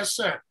said, yes,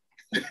 sir.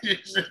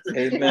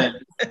 Amen.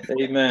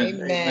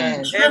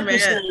 Scripture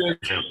says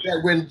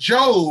that when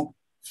Job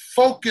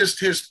focused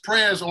his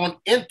prayers on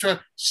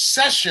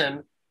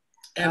intercession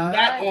and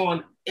not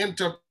on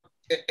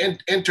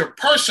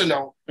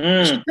interpersonal,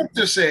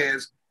 scripture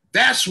says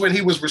that's when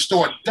he was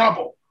restored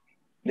double.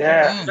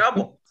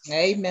 Double.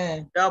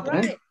 Amen. Double.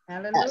 Right.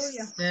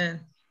 Hallelujah.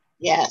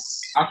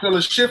 Yes. I feel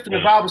a shift in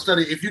the Bible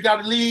study. If you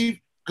got to leave,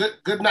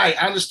 good night.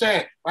 I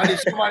understand. I need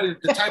somebody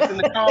to type in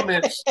the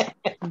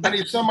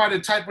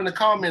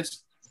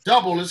comments.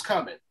 Double is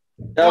coming.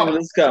 Double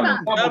is coming.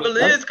 Double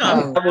is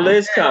coming. Double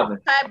is coming.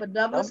 Type of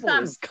double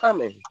is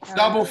coming.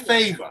 Double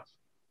favor.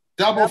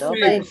 Double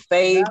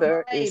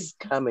Favor is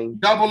coming.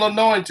 Double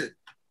anointed.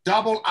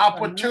 Double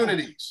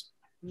opportunities.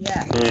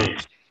 Yeah.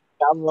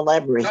 Double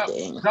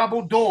everything.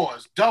 Double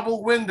doors.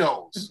 Double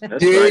windows. Double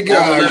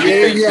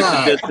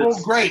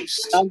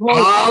grace.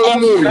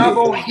 Hallelujah.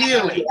 Double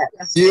healing.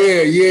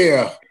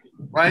 Yeah.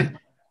 Right?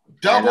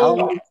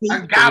 Double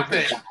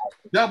agape.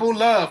 Double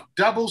love.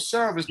 Double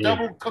service.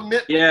 Double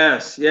commitment.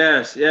 Yes.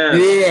 Yeah.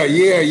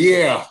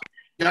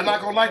 Y'all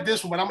not gonna like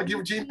this one, but I'm gonna give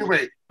it to you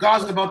anyway.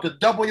 God's about to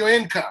double your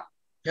income.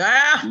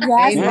 Yeah.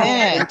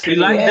 Amen. You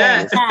like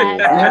that?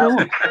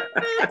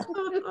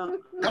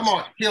 Come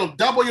on, he'll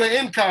double your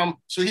income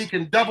so he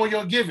can double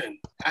your giving.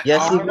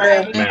 Yes, he will.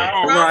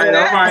 All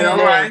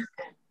right.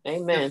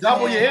 Amen.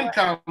 Double your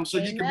income so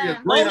you can be a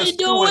greater Won't he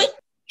do steward. it?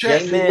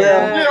 Yes, he will.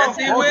 Yes,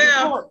 he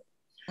will.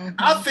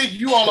 I think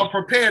you all are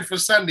prepared for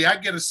Sunday. I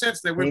get a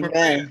sense that we're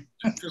prepared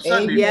for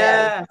Sunday.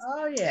 Amen.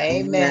 Oh, yeah.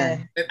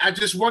 Amen. And I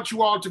just want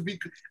you all to be.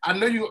 I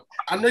know you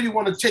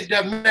want to take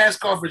that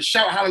mask off and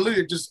shout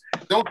hallelujah. Just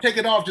don't take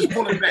it off. Just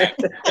pull it back.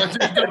 Just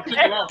don't take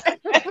it off.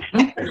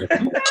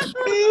 Just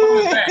pull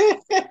it back.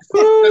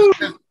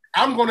 Because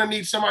I'm going to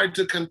need somebody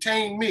to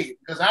contain me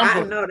because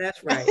I know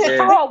that's right.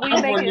 I hope we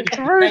make it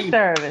through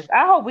service.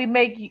 I hope you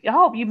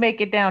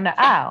make it down the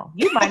aisle.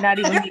 You might not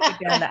even make it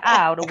down the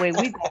aisle the way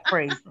we go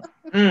praise him.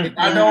 If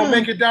I don't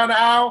make it down the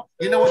aisle,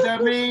 you know what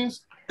that means?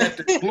 That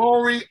the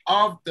glory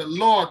of the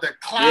Lord, the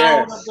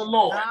cloud of the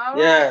Lord.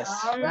 Yes.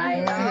 All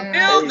right.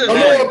 Come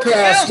on,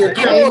 Pastor.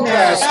 Come on,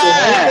 Pastor.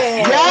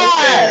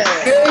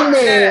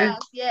 Amen.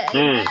 Yeah.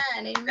 Amen.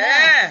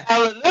 Amen.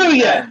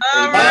 Hallelujah.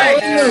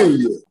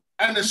 Hallelujah.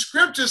 And the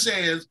scripture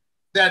says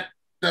that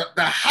the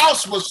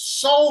house was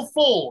so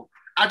full.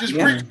 I just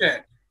preached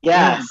that.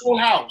 Yes. Full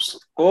house.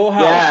 Full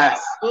house.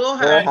 Yes.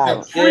 Full And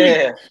house. the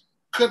priest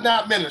could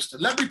not minister.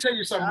 Let me tell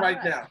you something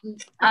right now.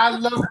 I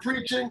love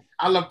preaching.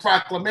 I love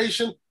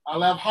proclamation. I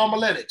love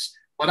homiletics.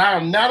 But I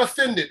am not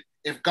offended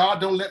if God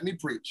don't let me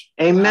preach.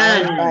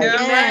 Amen.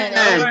 Amen.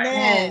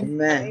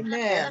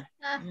 Amen.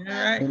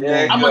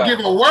 I'm going to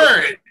give a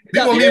word.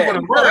 We're going to leave with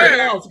a word.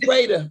 Else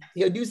greater.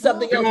 He'll do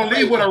something We're else. going to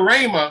leave with a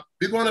rhema.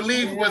 We're going to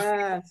leave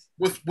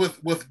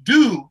with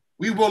dew.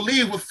 We will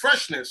leave with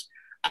freshness.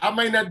 I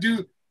may not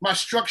do my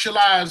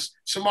structuralized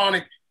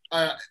sermonic,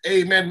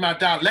 my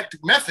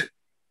dialectic method,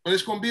 but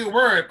it's going to be a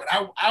word. But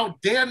I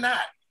dare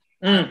not.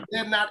 I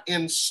dare not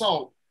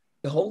insult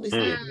the Holy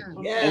Spirit.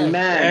 Yes.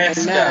 Amen.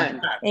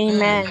 Amen.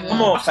 Amen.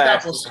 Come on,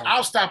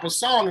 I'll stop a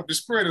song if the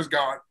Spirit is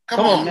gone.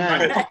 Come on.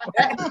 Amen.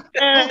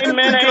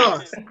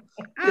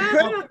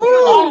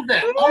 All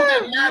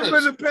that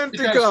matters.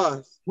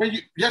 Pentecost.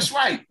 That's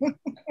right.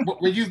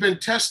 When you've been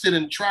tested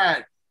and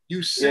tried,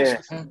 you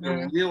sense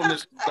the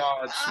realness of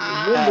God's.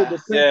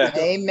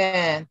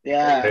 Amen.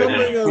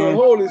 Coming of the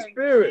Holy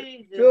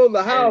Spirit. Fill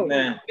the house.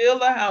 Amen. Fill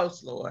the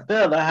house, Lord.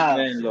 Fill the house.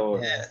 Amen,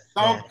 Lord.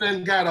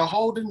 Something got a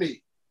hold of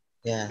me.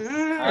 Yes.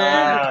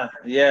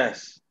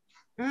 Yes.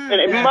 And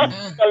it must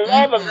be the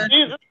love of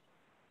Jesus.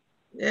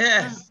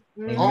 Yes.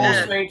 All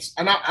saints,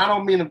 and I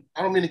don't mean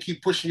to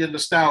keep pushing your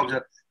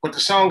nostalgia, but the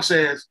song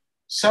says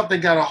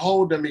something got a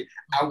hold of me.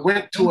 I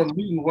went to a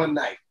meeting one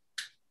night.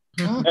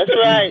 That's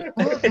right.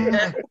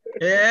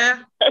 Yeah.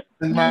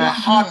 And my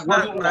heart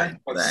wasn't right,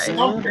 but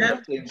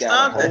something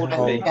got a hold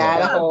of me.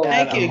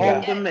 Thank you,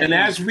 God. And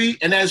as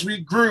we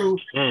grew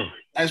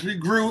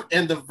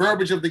in the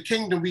verbiage of the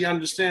kingdom, we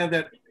understand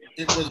that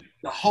it was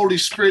the Holy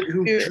Spirit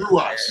who drew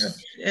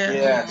us.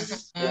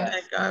 Yes.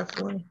 Thank God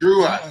for it.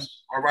 Drew us.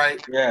 All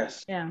right.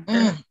 Yes. Yeah.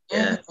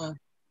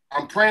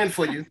 I'm praying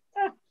for you.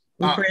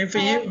 We're praying for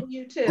you.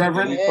 You too.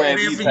 Reverend, Praying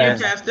for you,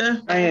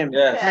 Pastor. I am.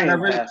 Yes.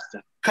 Reverend,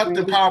 cut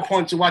the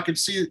PowerPoint so I can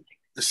see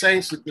the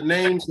saints with the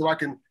names, so I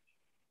can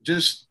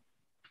just,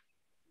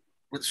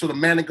 so the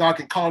man of God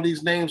can call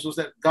these names, so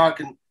that God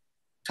can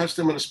touch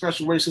them in a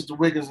special way. Sister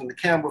Wiggins and the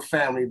Campbell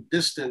family,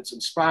 Distance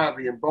and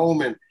Spivey and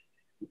Bowman,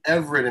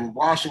 Everett and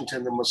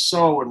Washington and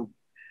Massot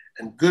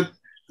and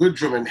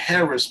Goodrum and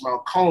Harris,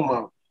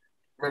 Malcoma,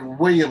 Reverend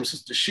Williams,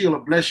 Sister Sheila,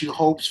 bless you,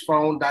 Hope's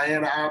phone,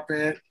 Diana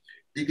iPad,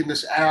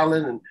 Deaconess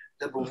Allen and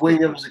Deborah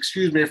Williams.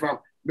 Excuse me if I'm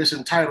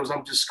missing titles.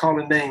 I'm just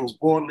calling names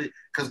boldly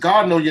because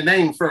God knows your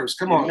name first.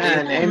 Come on.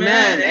 Amen.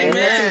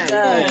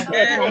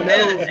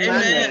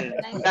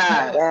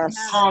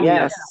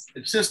 Yes.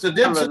 Sister,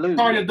 didn't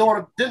Tanya's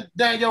daughter, didn't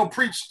Danielle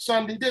preach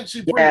Sunday? Didn't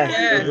she preach?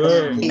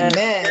 Amen.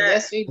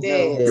 Yes, we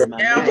did.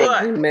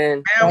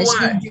 Amen.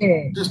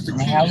 Sister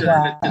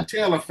Keisha and the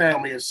Taylor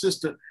family and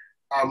Sister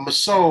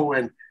Massot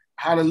and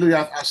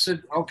hallelujah. I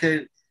said,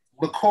 okay,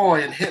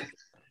 McCoy and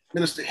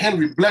Minister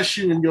Henry, bless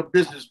you in your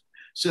business,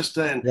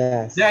 sister. And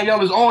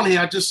Danielle is on here.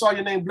 I just saw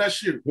your name.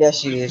 Bless you. Yes,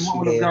 she is.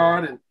 Woman of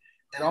God and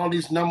all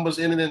these numbers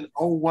ending in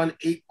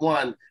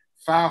 0181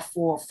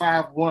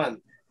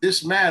 5451.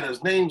 This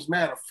matters. Names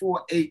matter.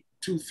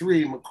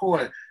 4823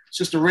 McCoy.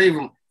 Sister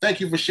Raven, thank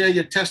you for sharing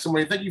your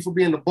testimony. Thank you for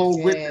being a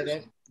bold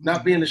witness,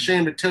 not being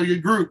ashamed to tell your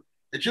group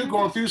that you're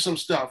going through some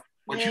stuff,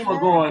 but you are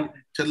going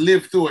to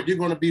live through it. You're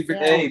going to be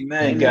victorious.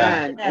 Amen,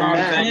 God.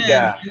 Amen,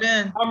 God.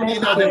 Amen. How many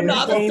know that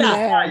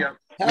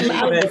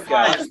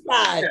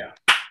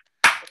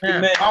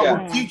I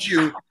will teach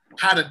you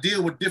how to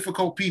deal with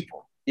difficult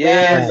people.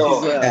 Yes,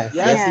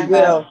 Yes, he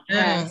will.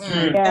 Yes.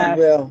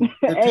 will.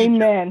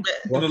 Amen.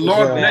 The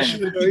Lord bless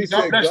you and keep.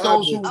 God bless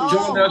those who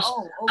joined us,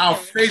 our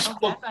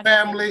Facebook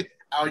family,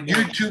 our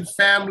YouTube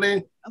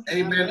family.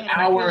 Amen.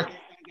 Our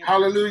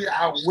hallelujah,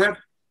 our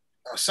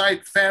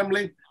website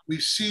family. We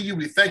see you.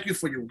 We thank you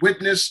for your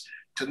witness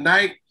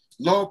tonight.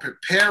 Lord,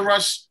 prepare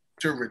us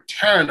to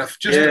return of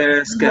just a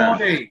Yes, few more God.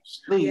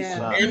 days. Please.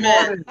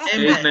 Amen.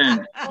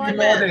 Amen. Few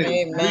more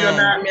days. We are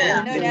not.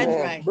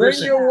 Amen.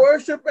 Bring your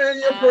worship and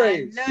your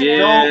praise.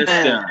 Yes,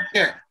 God.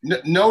 Yeah,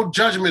 no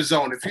judgment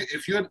zone.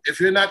 If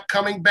you're not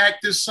coming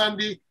back this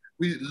Sunday,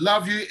 we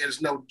love you.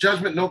 There's no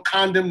judgment, no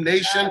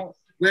condemnation.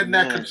 We're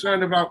not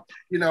concerned about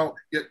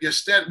your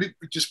stat. We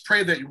just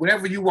pray that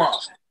wherever you are,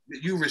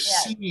 that you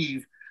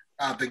receive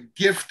the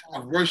gift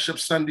of worship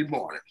Sunday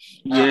morning.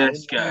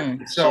 Yes,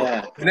 God. So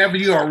whenever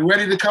you are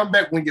ready to come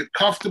back, when you're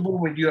comfortable,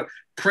 when you're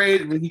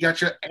prayed, when you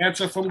got your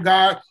answer from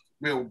God,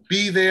 we'll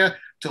be there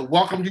to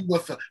welcome you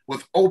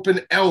with open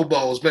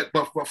elbows. But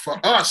for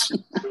us,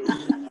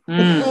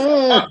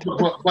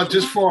 but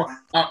just for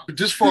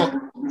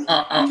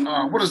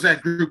what is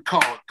that group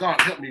called? God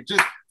help me.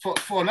 Just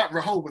for not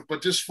Rehoboth,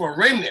 but just for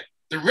remnant,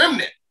 the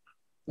remnant.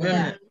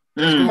 Remnant.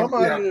 There's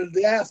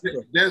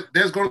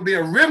going to be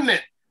a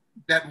remnant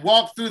that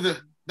walk through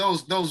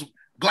those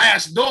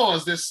glass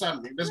doors this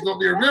Sunday. There's going to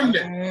be a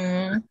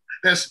remnant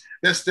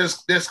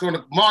that's going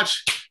to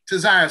march to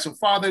Zion. So,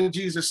 Father, in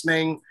Jesus'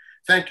 name,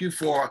 thank you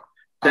for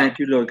thank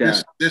you, Lord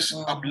God. This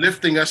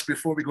uplifting us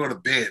before we go to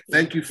bed.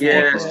 Thank you for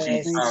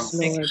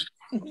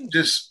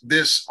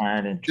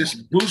this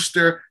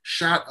booster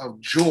shot of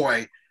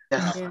joy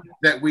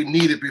that we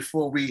needed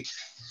before we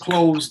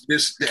close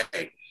this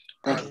day.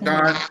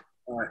 God,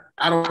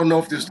 I don't know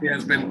if this day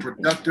has been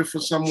productive for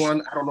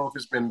someone. I don't know if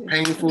it's been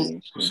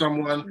painful for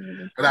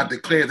someone, but I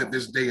declare that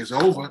this day is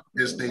over.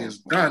 This day is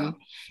done.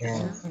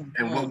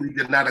 And what we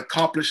did not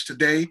accomplish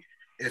today,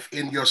 if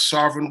in your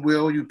sovereign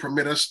will you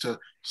permit us to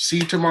see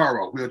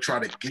tomorrow, we'll try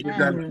to get it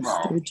done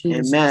tomorrow.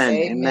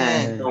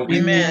 Amen. So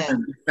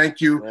Amen. Thank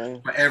you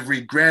for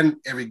every great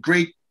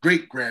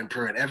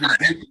grandparent, every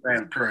great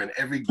grandparent,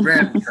 every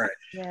grandparent,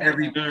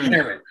 every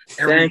parent,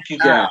 every thank you,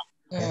 God.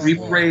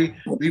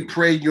 We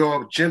pray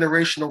your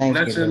generational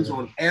blessings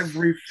on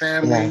every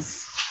family.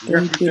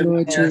 Thank you,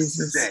 Lord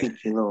Jesus.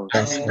 Thank you, Lord.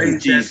 I pray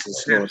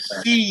that their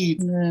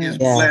seed is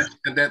blessed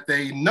and that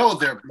they know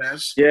they're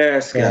blessed.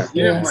 Yes, God.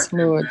 Yes,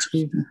 Lord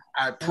Jesus.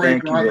 I pray,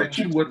 God, that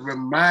you would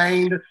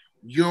remind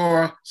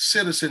your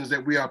citizens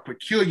that we are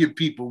peculiar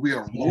people. We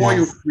are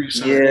royal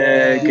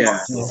priesthood. We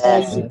are a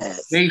holy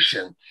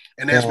nation.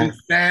 And as we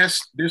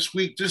fast this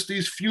week, just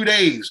these few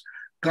days,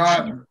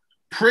 God,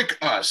 prick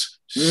us,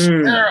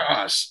 stir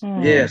us,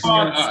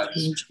 on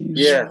us,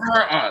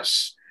 stir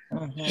us,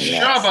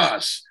 shove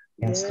us,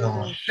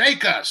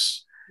 shake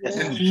us,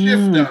 and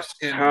shift us.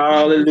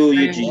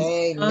 Hallelujah,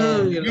 Jesus.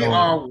 We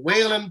are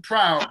wailing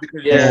proud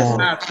because you are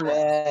not for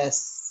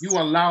us. You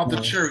allow the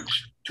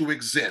church to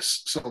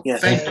exist. So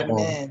thank you.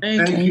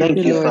 Thank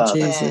you, Lord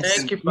Jesus.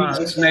 Thank you,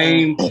 Father. In Jesus'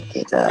 name.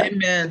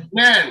 Amen.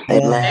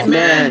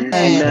 Amen.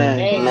 Amen.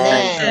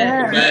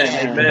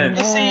 Amen.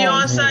 We'll see you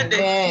on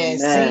Sunday.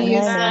 See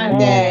you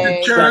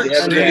Sunday. Church,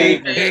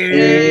 say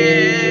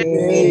amen.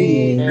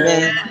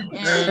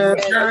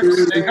 Church,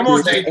 say, come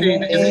on, JT.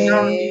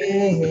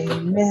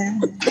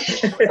 Amen.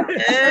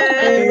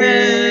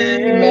 Amen.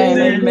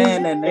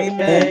 Amen and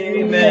amen.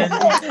 Amen.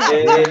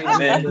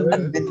 Amen.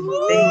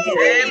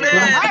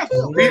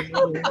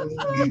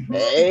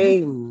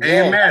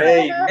 Amen.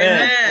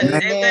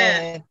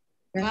 Amen.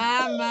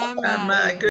 My.